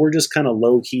 We're just kind of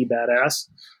low key badass.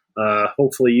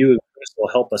 Hopefully you will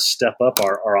help us step up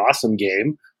our awesome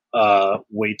game.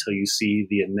 Wait till you see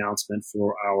the announcement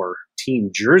for our team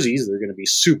jerseys. They're going to be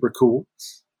super cool.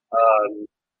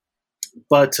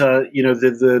 But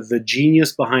the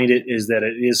genius behind it is that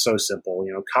it is so simple.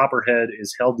 Copperhead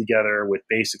is held together with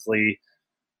basically,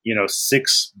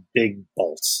 6 big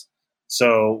bolts.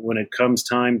 So when it comes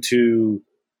time to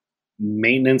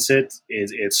maintenance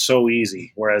it's so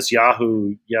easy. Whereas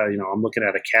Yahoo, I'm looking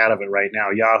at a CAD of it right now.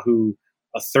 Yahoo,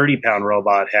 a 30-pound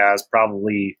robot, has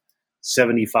probably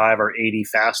 75 or 80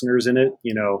 fasteners in it.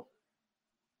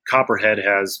 Copperhead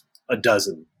has a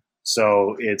dozen.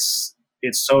 So it's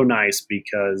so nice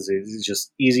because it's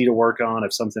just easy to work on.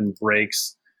 If something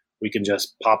breaks, we can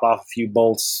just pop off a few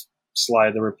bolts,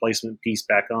 slide the replacement piece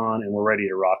back on, and we're ready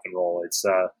to rock and roll. It's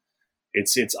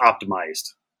optimized,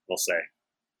 we'll say.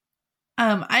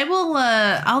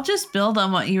 I'll just build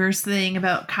on what you were saying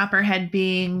about Copperhead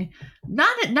being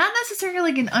not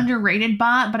necessarily like an underrated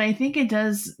bot, but I think it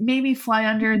does maybe fly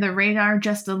under the radar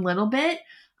just a little bit.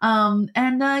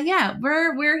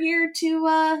 We're here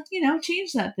to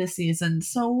change that this season.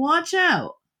 So watch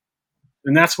out.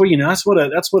 And that's what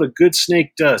that's what a good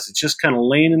snake does. It's just kind of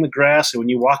laying in the grass, and when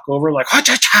you walk over, like,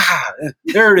 ha-cha-cha,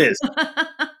 there it is.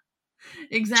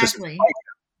 Exactly.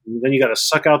 Then you got to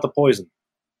suck out the poison.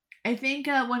 I think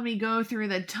when we go through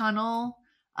the tunnel,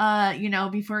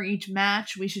 before each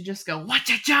match, we should just go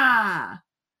wa-cha-cha.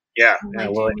 Yeah,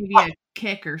 maybe a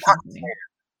kick or something.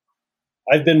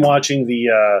 I've been watching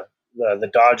the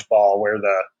dodgeball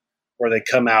where they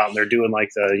come out and they're doing like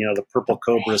the purple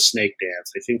cobra snake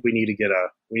dance. I think we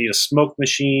need a smoke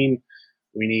machine.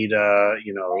 We need a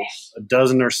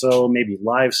dozen or so maybe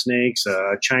live snakes,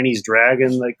 a Chinese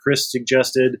dragon like Chris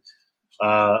suggested,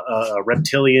 a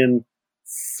reptilian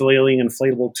flailing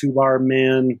inflatable 2-bar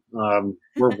man.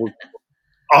 We're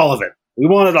all of it. We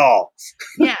want it all.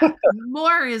 Yeah,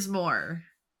 more is more.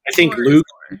 I think Luke,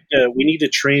 we need to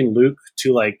train Luke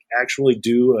to like actually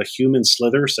do a human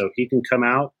slither so he can come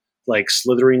out like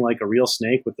slithering like a real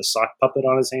snake with the sock puppet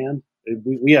on his hand.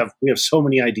 We have so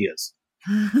many ideas.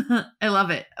 I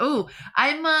love it. Oh,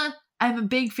 I'm a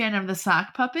big fan of the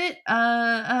sock puppet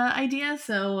idea.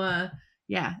 So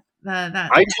yeah,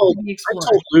 I told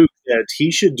Luke that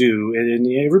he should do, and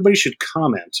everybody should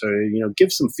comment or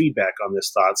give some feedback on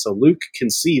this thought so Luke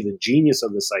can see the genius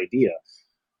of this idea.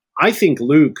 I think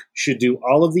Luke should do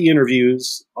all of the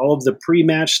interviews, all of the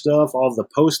pre-match stuff, all of the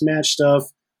post-match stuff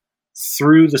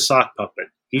through the sock puppet.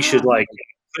 He should like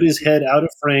put his head out of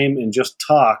frame and just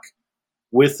talk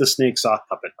with the snake sock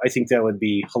puppet. I think that would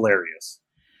be hilarious.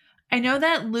 I know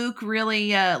that Luke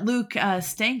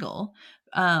Stengel,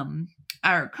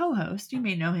 our co-host, you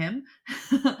may know him.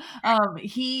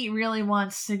 He really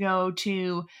wants to go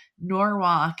to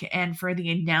Norwalk and for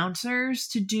the announcers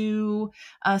to do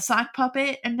a sock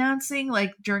puppet announcing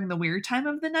like during the weird time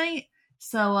of the night.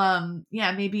 So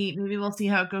maybe we'll see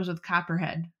how it goes with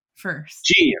Copperhead first.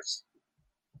 Genius.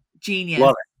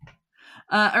 Love it.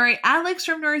 All right, Alex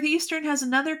from Northeastern has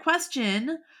another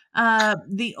question.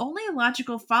 The only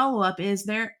logical follow-up is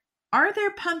are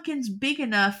there pumpkins big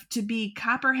enough to be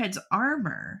Copperhead's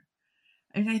armor?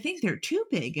 And I think they're too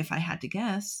big, if I had to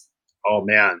guess. Oh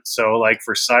man! So, like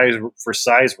for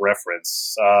size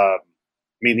reference,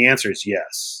 the answer is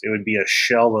yes. It would be a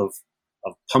shell of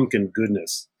pumpkin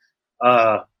goodness.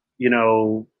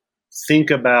 Think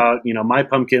about my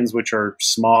pumpkins, which are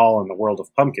small in the world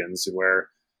of pumpkins, where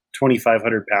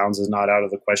 2,500 pounds is not out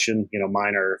of the question.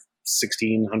 Mine are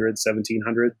 1,600,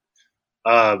 1,700.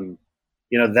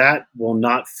 That will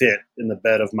not fit in the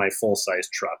bed of my full-size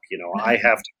truck. I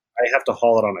have to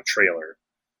haul it on a trailer.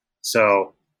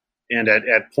 So, and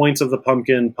at points of the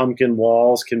pumpkin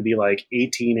walls can be like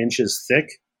 18 inches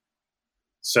thick.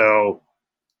 So,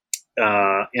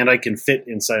 and I can fit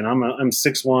inside. I'm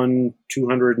 6'1",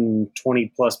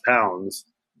 220 plus pounds.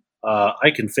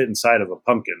 I can fit inside of a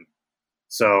pumpkin.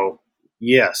 So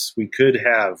yes, we could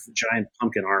have giant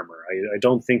pumpkin armor. I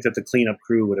don't think that the cleanup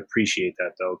crew would appreciate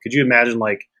that though. Could you imagine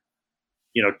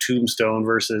Tombstone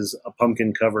versus a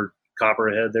pumpkin covered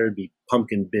Copperhead, there'd be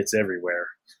pumpkin bits everywhere.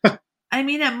 I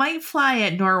mean, it might fly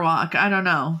at Norwalk. I don't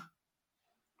know.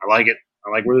 I like it. I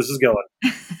like where this is going.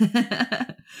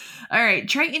 All right.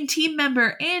 Triton team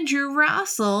member Andrew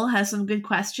Russell has some good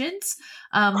questions.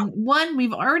 One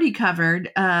we've already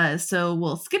covered, so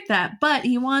we'll skip that. But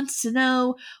he wants to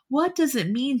know, what does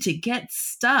it mean to get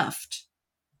stuffed?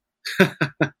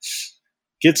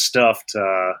 Get stuffed.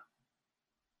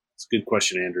 It's a good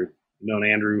question, Andrew. I've known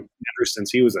Andrew since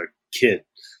he was a kid.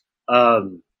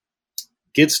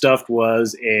 Get Stuffed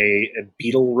was a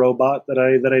beetle robot that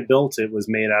I built. It was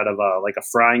made out of like a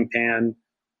frying pan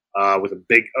with a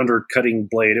big undercutting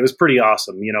blade. It was pretty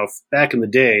awesome. You know, back in the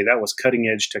day, that was cutting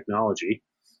edge technology.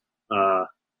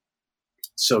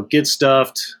 So Get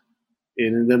Stuffed,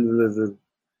 and then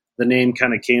the name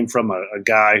kind of came from a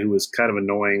guy who was kind of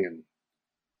annoying, and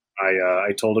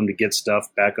I told him to get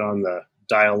stuffed back on the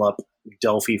dial-up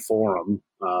Delphi forum.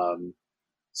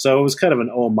 So it was kind of an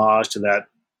homage to that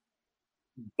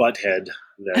butthead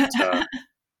that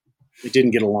it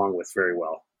didn't get along with very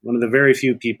well. One of the very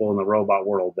few people in the robot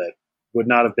world that would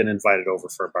not have been invited over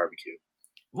for a barbecue.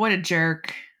 What a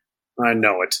jerk. I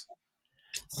know it.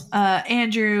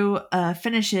 Andrew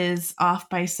finishes off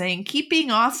by saying, keep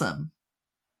being awesome.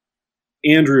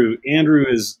 Andrew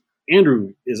is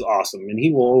awesome, and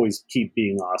he will always keep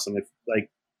being awesome.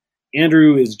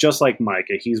 Andrew is just like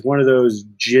Micah. He's one of those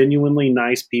genuinely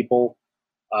nice people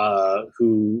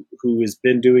who has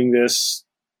been doing this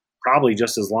probably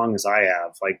just as long as I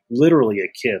have. Like literally a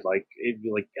kid, like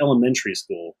elementary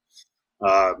school.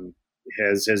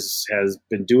 Has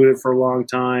been doing it for a long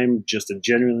time. Just a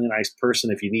genuinely nice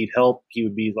person. If you need help, he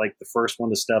would be like the first one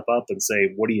to step up and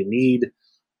say, "What do you need?"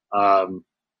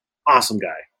 Awesome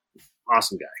guy.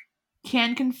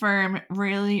 Can confirm.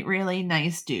 Really, really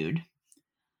nice dude.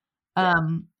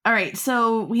 All right,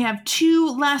 so we have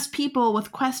two last people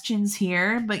with questions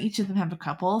here, but each of them have a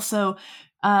couple. So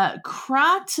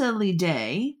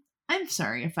Kratalide, I'm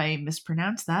sorry if I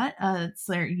mispronounced that. It's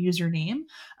their username.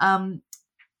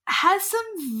 Has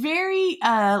some very,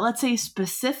 let's say,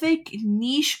 specific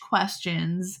niche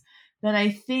questions that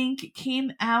I think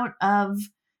came out of,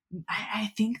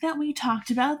 I think that we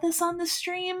talked about this on the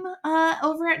stream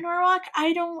over at Norwalk.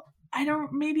 I don't,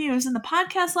 maybe it was in the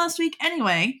podcast last week.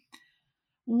 Anyway,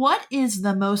 what is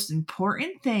the most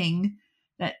important thing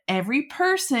that every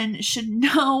person should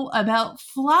know about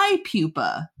fly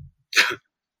pupa?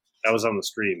 That was on the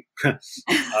stream.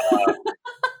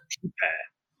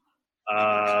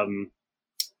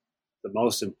 The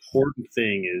most important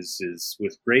thing is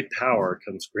with great power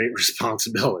comes great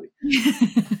responsibility.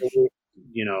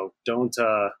 You know, don't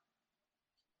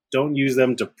use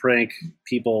them to prank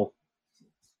people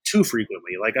too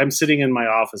frequently. Like I'm sitting in my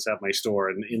office at my store,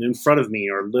 and in front of me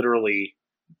are literally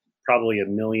probably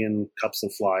 1 million cups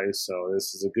of flies. So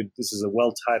this is a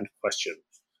well-timed question.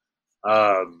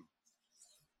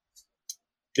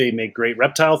 They make great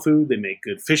reptile food. They make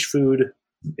good fish food.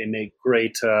 They make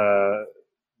great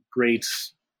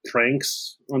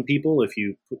pranks on people. If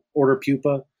you order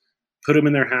pupa, put them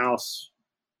in their house,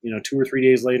 2 or 3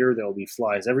 days later, there'll be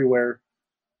flies everywhere.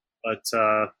 But,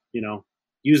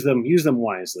 use them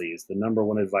wisely is the number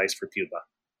one advice for pupa.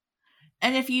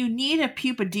 And if you need a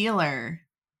pupa dealer,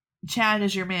 Chad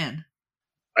is your man.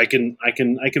 I can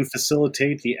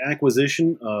facilitate the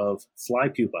acquisition of fly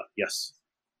pupa. Yes.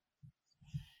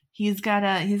 He's got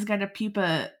a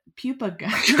pupa guy. Pupa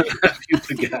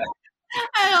guy.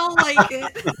 I don't like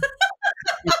it.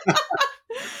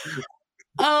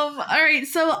 All right.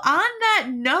 So on that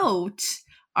note,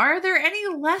 are there any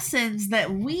lessons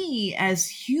that we as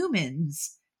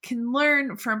humans can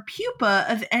learn from pupa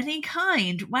of any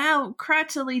kind? Wow,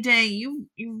 Kratalide, you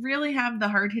really have the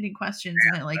hard hitting questions,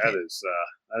 and I like it.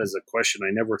 That is a question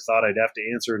I never thought I'd have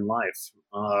to answer in life.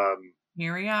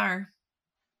 Here we are.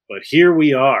 But here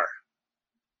we are.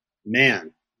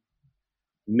 Man,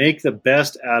 make the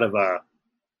best out of a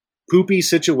poopy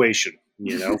situation,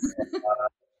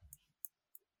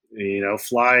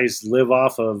 flies live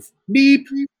off of beep,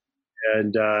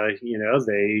 and,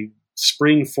 they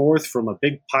spring forth from a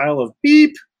big pile of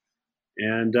beep,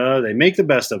 and they make the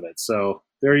best of it. So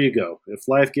there you go. If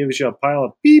life gives you a pile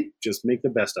of beep, just make the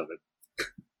best of it.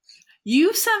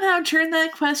 You somehow turned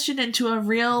that question into a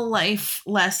real life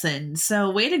lesson.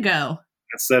 So way to go.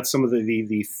 That's some of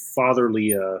the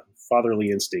fatherly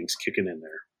instincts kicking in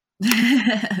there.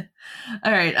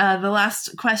 All right. The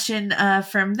last question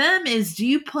from them is, do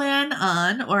you plan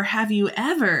on, or have you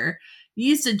ever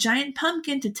used a giant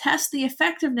pumpkin to test the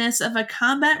effectiveness of a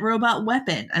combat robot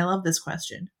weapon? I love this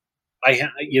question. I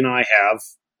have,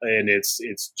 and it's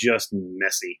just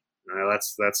messy.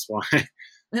 That's why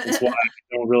That's why I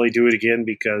don't really do it again,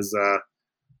 because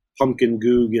pumpkin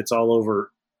goo gets all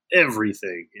over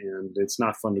everything, and it's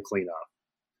not fun to clean up.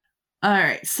 All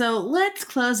right, so let's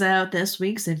close out this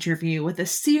week's interview with a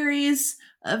series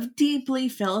of deeply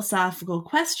philosophical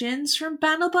questions from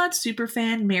BattleBot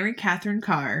superfan Mary Catherine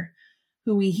Carr,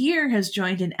 who we hear has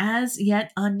joined an as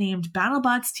yet unnamed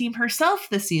BattleBots team herself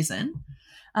this season.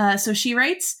 So she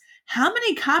writes, how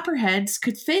many copperheads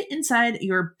could fit inside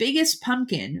your biggest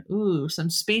pumpkin? Ooh, some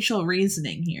spatial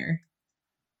reasoning here.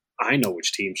 I know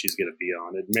which team she's going to be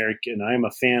on. And I'm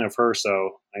a fan of her,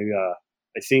 so I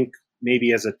think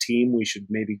maybe as a team we should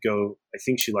maybe go. I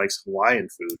think she likes Hawaiian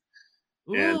food.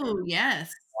 Ooh, and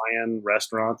yes. Hawaiian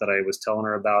restaurant that I was telling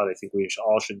her about. I think we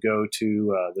all should go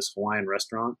to this Hawaiian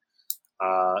restaurant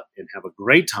and have a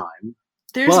great time.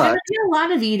 There's going to be a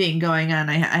lot of eating going on.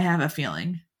 I have a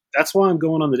feeling. That's why I'm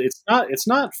going on it's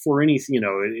not for anything,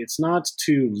 it's not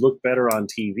to look better on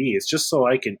TV. It's just so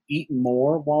I can eat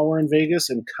more while we're in Vegas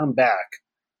and come back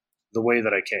the way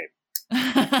that I came.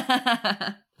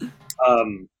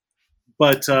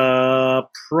 But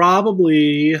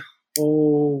probably,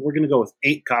 we're going to go with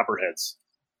 8 copperheads.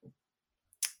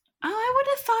 Oh, I would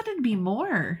have thought it'd be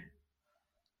more.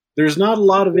 There's not a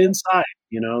lot of inside,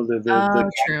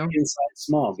 the true. Inside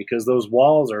small, because those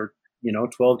walls are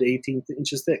 12 to 18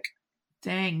 inches thick.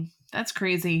 Dang, that's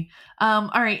crazy.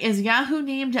 All right, is Yahoo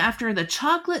named after the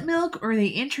chocolate milk or the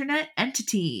internet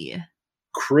entity?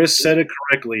 Chris said it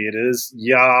correctly. It is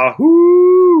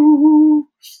Yahoo.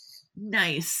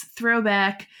 Nice.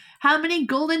 Throwback. How many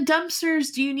golden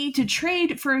dumpsters do you need to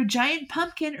trade for a giant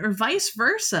pumpkin or vice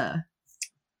versa?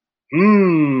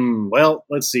 Well,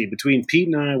 let's see. Between Pete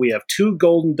and I, we have 2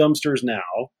 golden dumpsters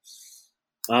now.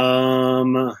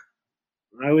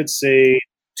 I would say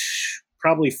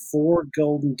probably 4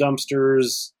 golden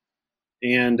dumpsters,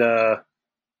 and I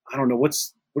don't know what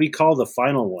do you call the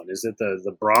final one? Is it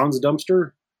the bronze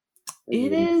dumpster?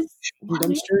 It is.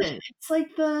 It's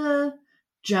like the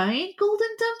giant golden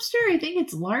dumpster. I think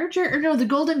it's larger. Or no, the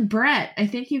golden Brett. I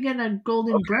think you get a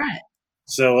golden Brett.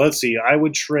 So let's see. I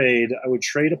would trade a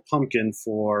pumpkin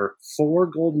for 4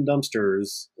 golden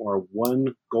dumpsters or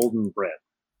 1 golden Brett.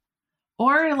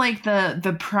 Or like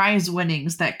the prize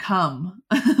winnings that come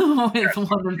with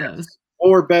one of those.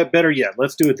 Or better yet,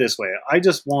 let's do it this way. I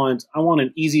want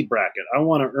an easy bracket. I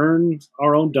want to earn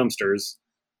our own dumpsters,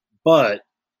 but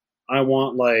I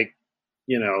want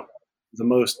the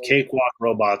most cakewalk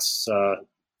robots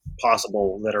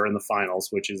possible that are in the finals,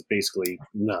 which is basically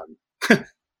none.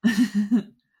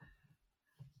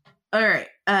 All right.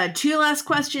 2 last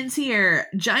questions here.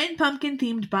 Giant pumpkin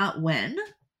themed bot when?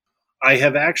 I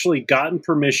have actually gotten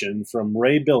permission from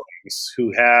Ray Billings,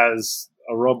 who has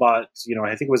a robot,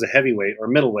 I think it was a heavyweight or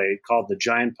middleweight called the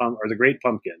Giant or the Great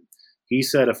Pumpkin. He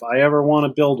said if I ever want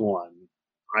to build one,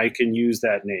 I can use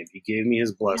that name. He gave me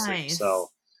his blessing. Nice.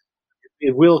 So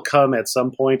it will come at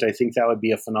some point. I think that would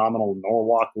be a phenomenal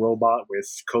Norwalk robot with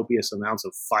copious amounts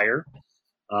of fire.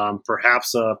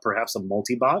 Perhaps a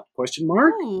multi-bot ?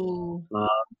 Ooh.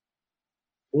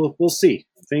 We'll see.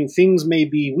 Wheels may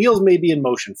be in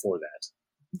motion for that.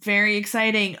 Very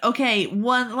exciting. Okay,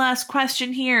 one last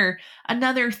question here.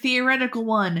 Another theoretical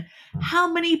one.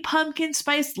 How many pumpkin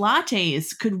spice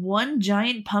lattes could one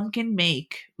giant pumpkin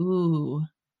make? Ooh.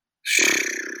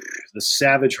 The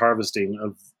savage harvesting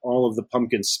of all of the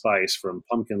pumpkin spice from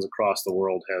pumpkins across the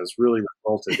world has really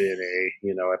resulted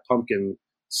in a pumpkin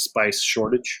spice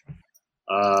shortage.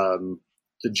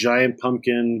 The giant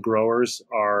pumpkin growers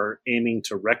are aiming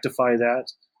to rectify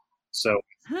that. So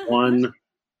 1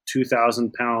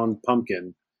 2,000-pound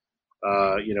pumpkin,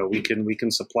 we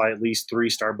can supply at least 3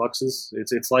 Starbuckses.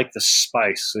 It's like the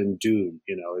spice in Dune.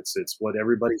 It's what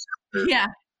everybody's after. Yeah.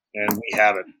 And we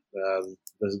have it.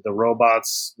 The robot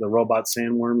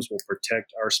sandworms will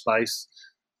protect our spice,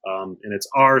 and it's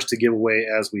ours to give away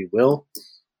as we will.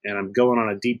 And I'm going on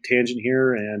a deep tangent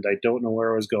here, and I don't know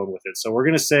where I was going with it. So we're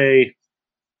going to say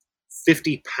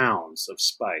 50 pounds of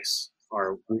spice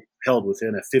are held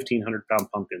within a 1,500-pound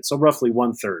pumpkin, so roughly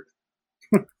 1/3.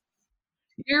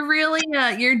 You're really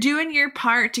you're doing your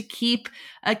part to keep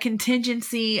a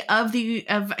contingency of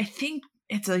I think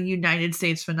it's a United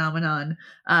States phenomenon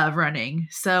running.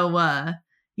 So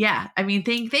yeah, I mean,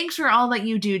 thanks for all that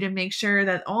you do to make sure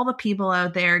that all the people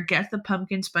out there get the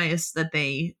pumpkin spice that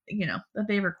they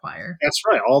require. That's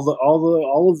right.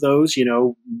 All of those,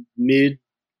 mid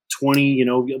 20,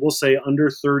 we'll say under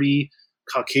 30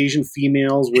 Caucasian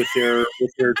females with their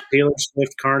Taylor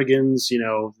Swift cardigans,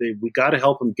 we got to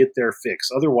help them get their fix.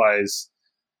 Otherwise,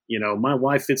 my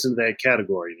wife fits into that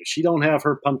category. If she don't have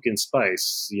her pumpkin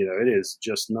spice, it is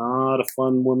just not a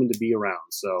fun woman to be around.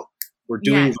 So we're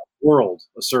doing world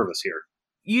of service here.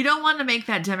 You don't want to make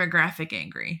that demographic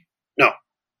angry. No,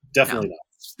 definitely not.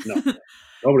 No,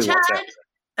 nobody wants that.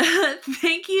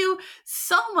 Thank you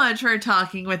so much for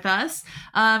talking with us.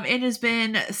 It has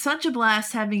been such a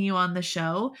blast having you on the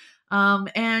show.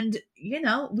 And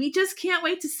we just can't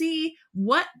wait to see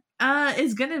what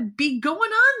is going to be going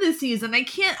on this season.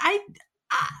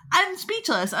 I'm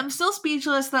speechless. I'm still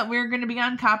speechless that we're going to be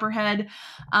on Copperhead.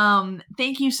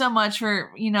 Thank you so much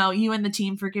for, you and the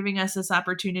team for giving us this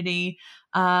opportunity.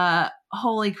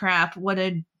 Holy crap. What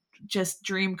a just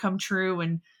dream come true.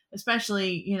 And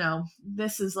especially,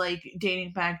 this is like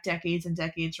dating back decades and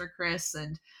decades for Chris.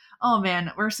 And oh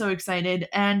man, we're so excited.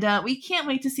 And we can't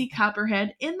wait to see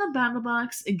Copperhead in the Battle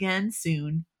Box again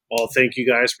soon. Well, thank you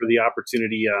guys for the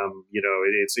opportunity.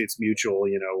 It's mutual.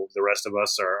 The rest of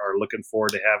us are looking forward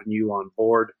to having you on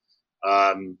board.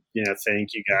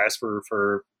 Thank you guys for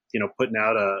putting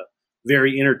out a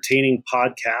very entertaining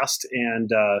podcast. And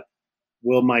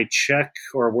will my check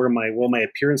or will my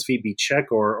appearance fee be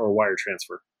check or wire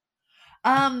transfer?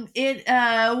 We'll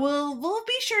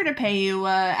be sure to pay you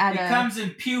It comes in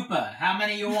pupa. How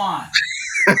many you want?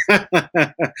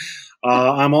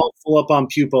 I'm all full up on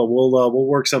pupa. We'll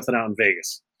work something out in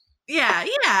Vegas. Yeah,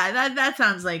 that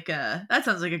sounds like a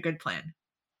good plan.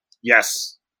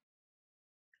 Yes.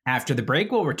 After the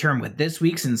break, we'll return with this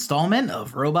week's installment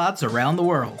of Robots Around the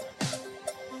World.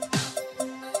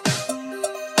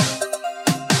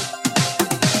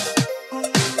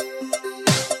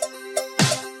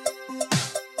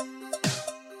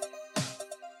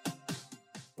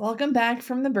 Welcome back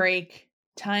from the break.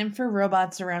 Time for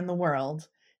Robots Around the World.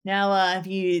 Now, if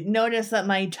you notice that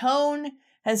my tone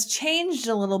has changed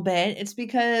a little bit, it's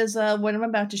because what I'm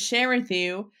about to share with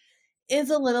you is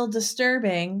a little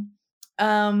disturbing.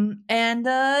 And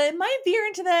it might veer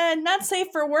into the not safe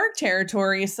for work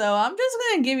territory. So I'm just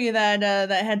going to give you that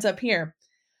heads up here.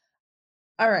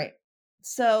 All right.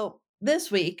 So this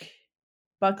week,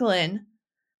 buckle in.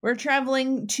 We're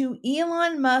traveling to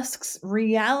Elon Musk's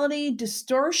reality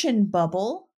distortion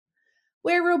bubble,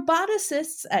 where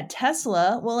roboticists at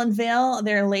Tesla will unveil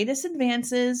their latest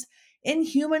advances in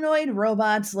humanoid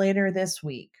robots later this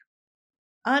week.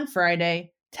 On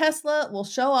Friday, Tesla will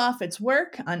show off its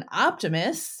work on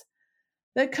Optimus,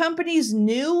 the company's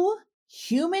new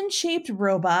human-shaped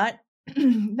robot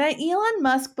that Elon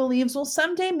Musk believes will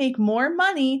someday make more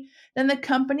money than the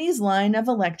company's line of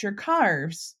electric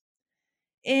cars.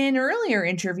 In earlier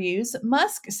interviews,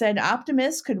 Musk said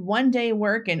Optimus could one day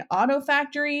work in auto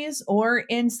factories or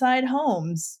inside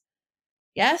homes.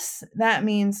 Yes, that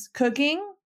means cooking,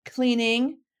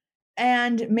 cleaning,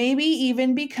 and maybe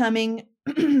even becoming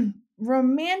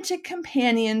romantic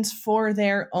companions for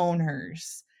their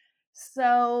owners.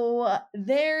 So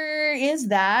there is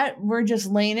that. We're just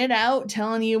laying it out,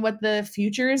 telling you what the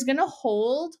future is going to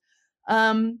hold.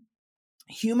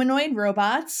 Humanoid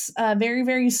robots, very,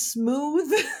 very smooth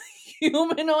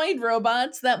humanoid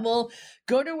robots that will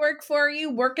go to work for you,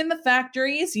 work in the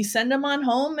factories. You send them on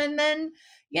home, and then,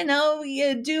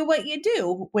 you do what you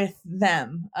do with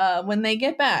them when they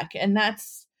get back. And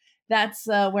that's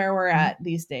where we're at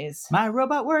these days. My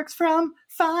robot works from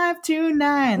 5 to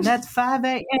 9. That's 5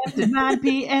 a.m. to 9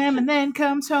 p.m. and then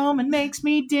comes home and makes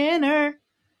me dinner.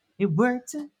 It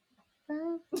works at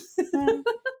 5 to 9.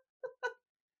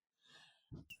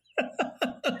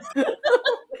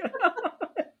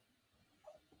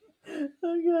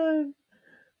 Oh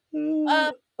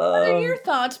God. What are your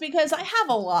thoughts? Because I have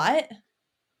a lot.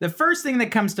 The first thing that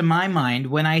comes to my mind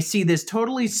when I see this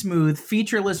totally smooth,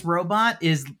 featureless robot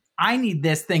is I need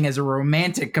this thing as a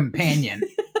romantic companion.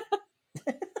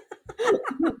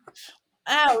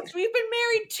 Ouch. We've been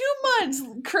married 2 months,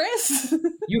 Chris.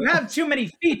 You have too many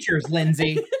features,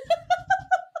 Lindsay.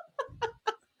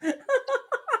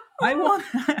 I want...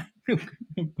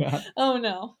 Oh,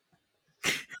 no.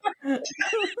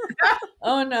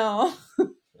 Oh, no.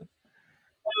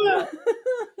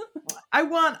 I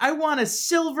want a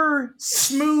silver,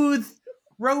 smooth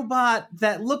robot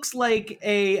that looks like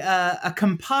a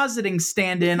compositing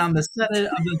stand-in on the set of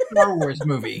the Star Wars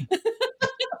movie.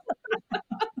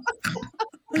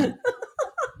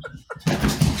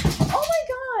 Oh my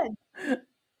God!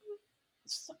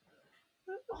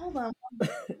 Hold on.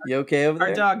 You okay over there?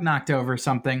 Our dog knocked over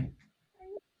something.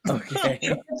 Okay.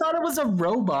 I thought it was a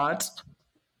robot.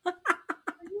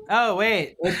 Oh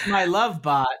wait, it's my love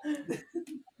bot.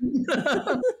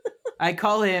 I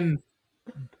call him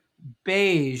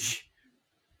Beige.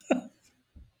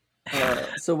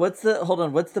 So what's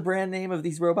the brand name of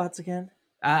these robots again?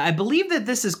 I believe that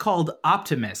this is called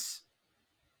Optimus.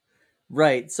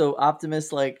 Right. So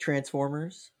Optimus, like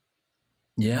Transformers.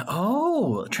 Yeah.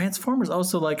 Oh, Transformers.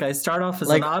 Also, like I start off as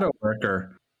Like- an auto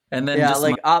worker, and then Yeah, just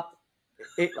like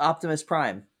Optimus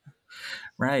Prime.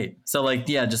 right. So like,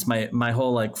 yeah, just my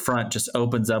whole like front just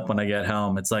opens up when I get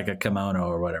home. It's like a kimono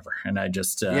or whatever, and I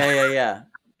just Yeah.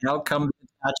 out come the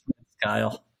attachments,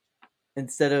 Kyle.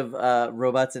 Instead of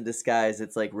robots in disguise,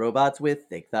 it's like robots with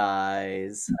thick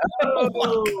thighs.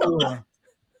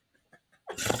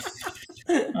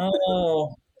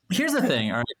 Oh, here's the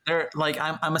thing. All right,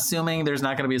 I'm assuming there's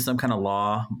not going to be some kind of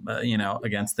law,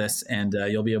 against this, and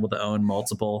you'll be able to own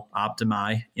multiple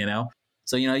Optimi.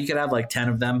 So you could have like 10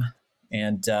 of them,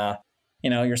 and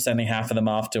you're sending half of them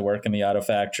off to work in the auto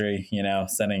factory.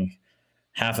 Sending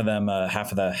half of them,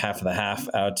 half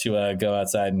out to go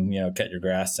outside and cut your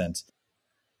grass, and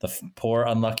the poor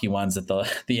unlucky ones at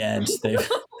the end, they've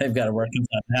got to work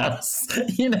inside the house.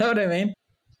 You know what I mean?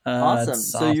 Awesome.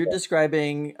 It's So awful. you're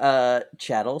describing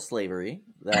chattel slavery.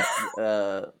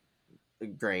 That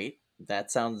great.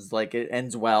 That sounds like it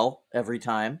ends well every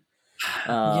time.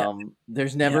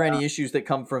 There's never any issues that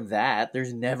come from that.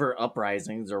 There's never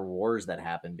uprisings or wars that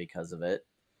happen because of it.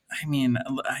 I mean,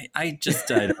 I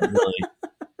don't really.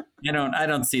 I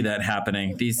don't see that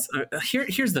happening.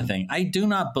 Here's the thing. I do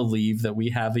not believe that we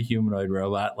have a humanoid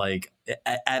robot like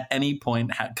at any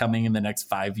point coming in the next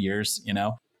 5 years.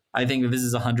 I think this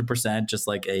is 100% just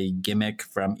like a gimmick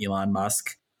from Elon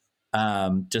Musk,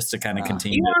 just to kind of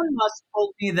continue. Elon Musk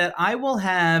told me that I will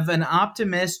have an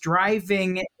Optimus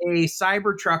driving a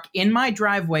Cybertruck in my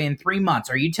driveway in 3 months.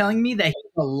 Are you telling me that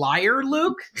he's a liar,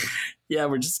 Luke? Yeah,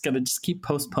 we're just gonna keep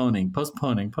postponing.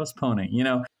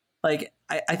 Like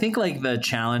I think like the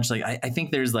challenge, like I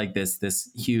think there's like this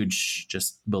huge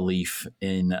just belief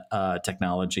in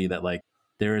technology that like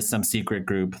there is some secret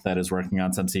group that is working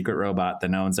on some secret robot that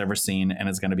no one's ever seen, and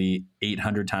it's going to be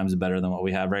 800 times better than what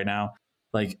we have right now.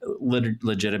 Like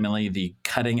legitimately, the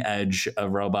cutting edge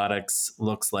of robotics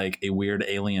looks like a weird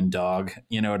alien dog.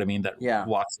 You know what I mean? That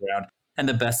walks around, and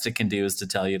the best it can do is to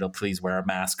tell you to please wear a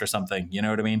mask or something. You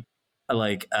know what I mean?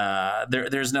 Like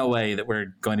there's no way that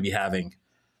we're going to be having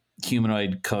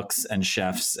humanoid cooks and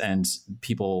chefs and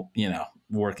people,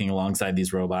 working alongside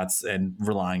these robots and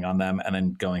relying on them, and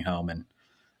then going home and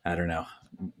I don't know,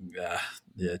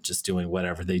 just doing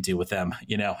whatever they do with them,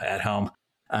 at home,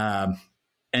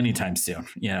 anytime soon.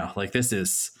 Like this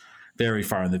is very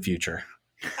far in the future.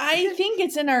 I think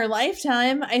it's in our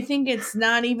lifetime. I think it's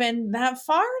not even that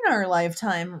far in our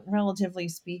lifetime, relatively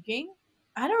speaking.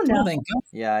 I don't know. Well, thank God.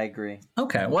 Yeah, I agree.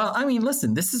 Okay. Well, I mean,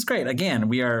 listen, this is great. Again,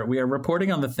 we are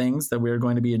reporting on the things that we are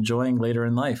going to be enjoying later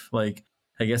in life. Like,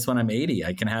 I guess when I'm 80,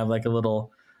 I can have like a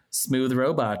little smooth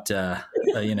robot, to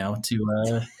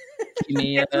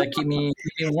keep me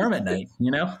warm at night.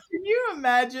 Can you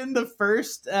imagine the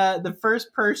first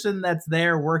person that's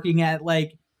there working at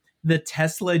like the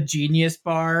Tesla Genius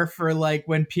Bar for like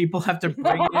when people have to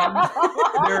bring in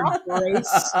their great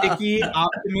sticky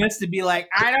Optimus to be like,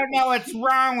 I don't know what's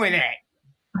wrong with it.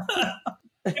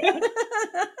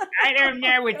 I don't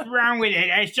know what's wrong with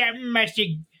it. Something must have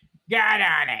got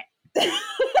on it.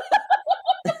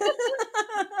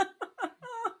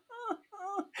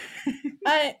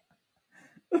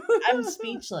 I'm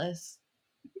speechless.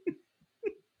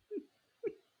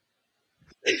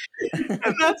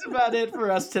 And that's about it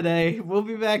for us today. We'll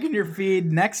be back in your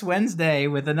feed next Wednesday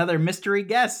with another mystery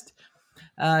guest.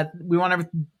 We want to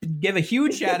give a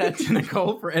huge shout out to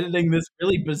Nicole for editing this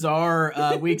really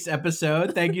bizarre week's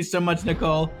episode. Thank you so much,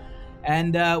 Nicole.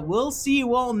 And we'll see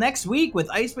you all next week with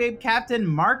Ice Wave Captain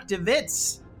Mark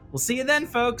DeWitz. We'll see you then,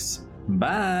 folks.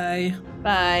 Bye.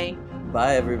 Bye.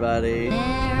 Bye, everybody.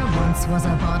 There once was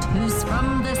a bot who's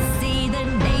from the sea. The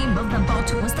name of the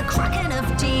bot was the Kraken of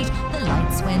Teat. The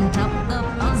lights went up, the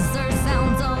buzzer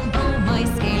sounds, although my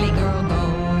scaly girl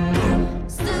go.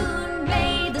 Soon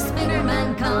may the spinner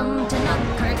man come to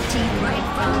knock her teeth right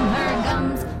from her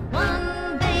gums.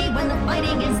 One day when the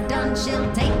fighting is done, she'll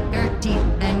take her teeth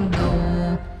and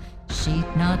go. She'd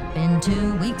not been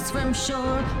 2 weeks from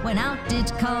shore when out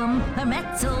did come her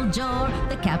Metzeljor.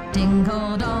 The captain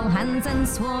called all hands and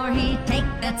swore he'd take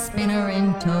that spinner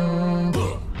in tow.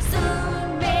 Soon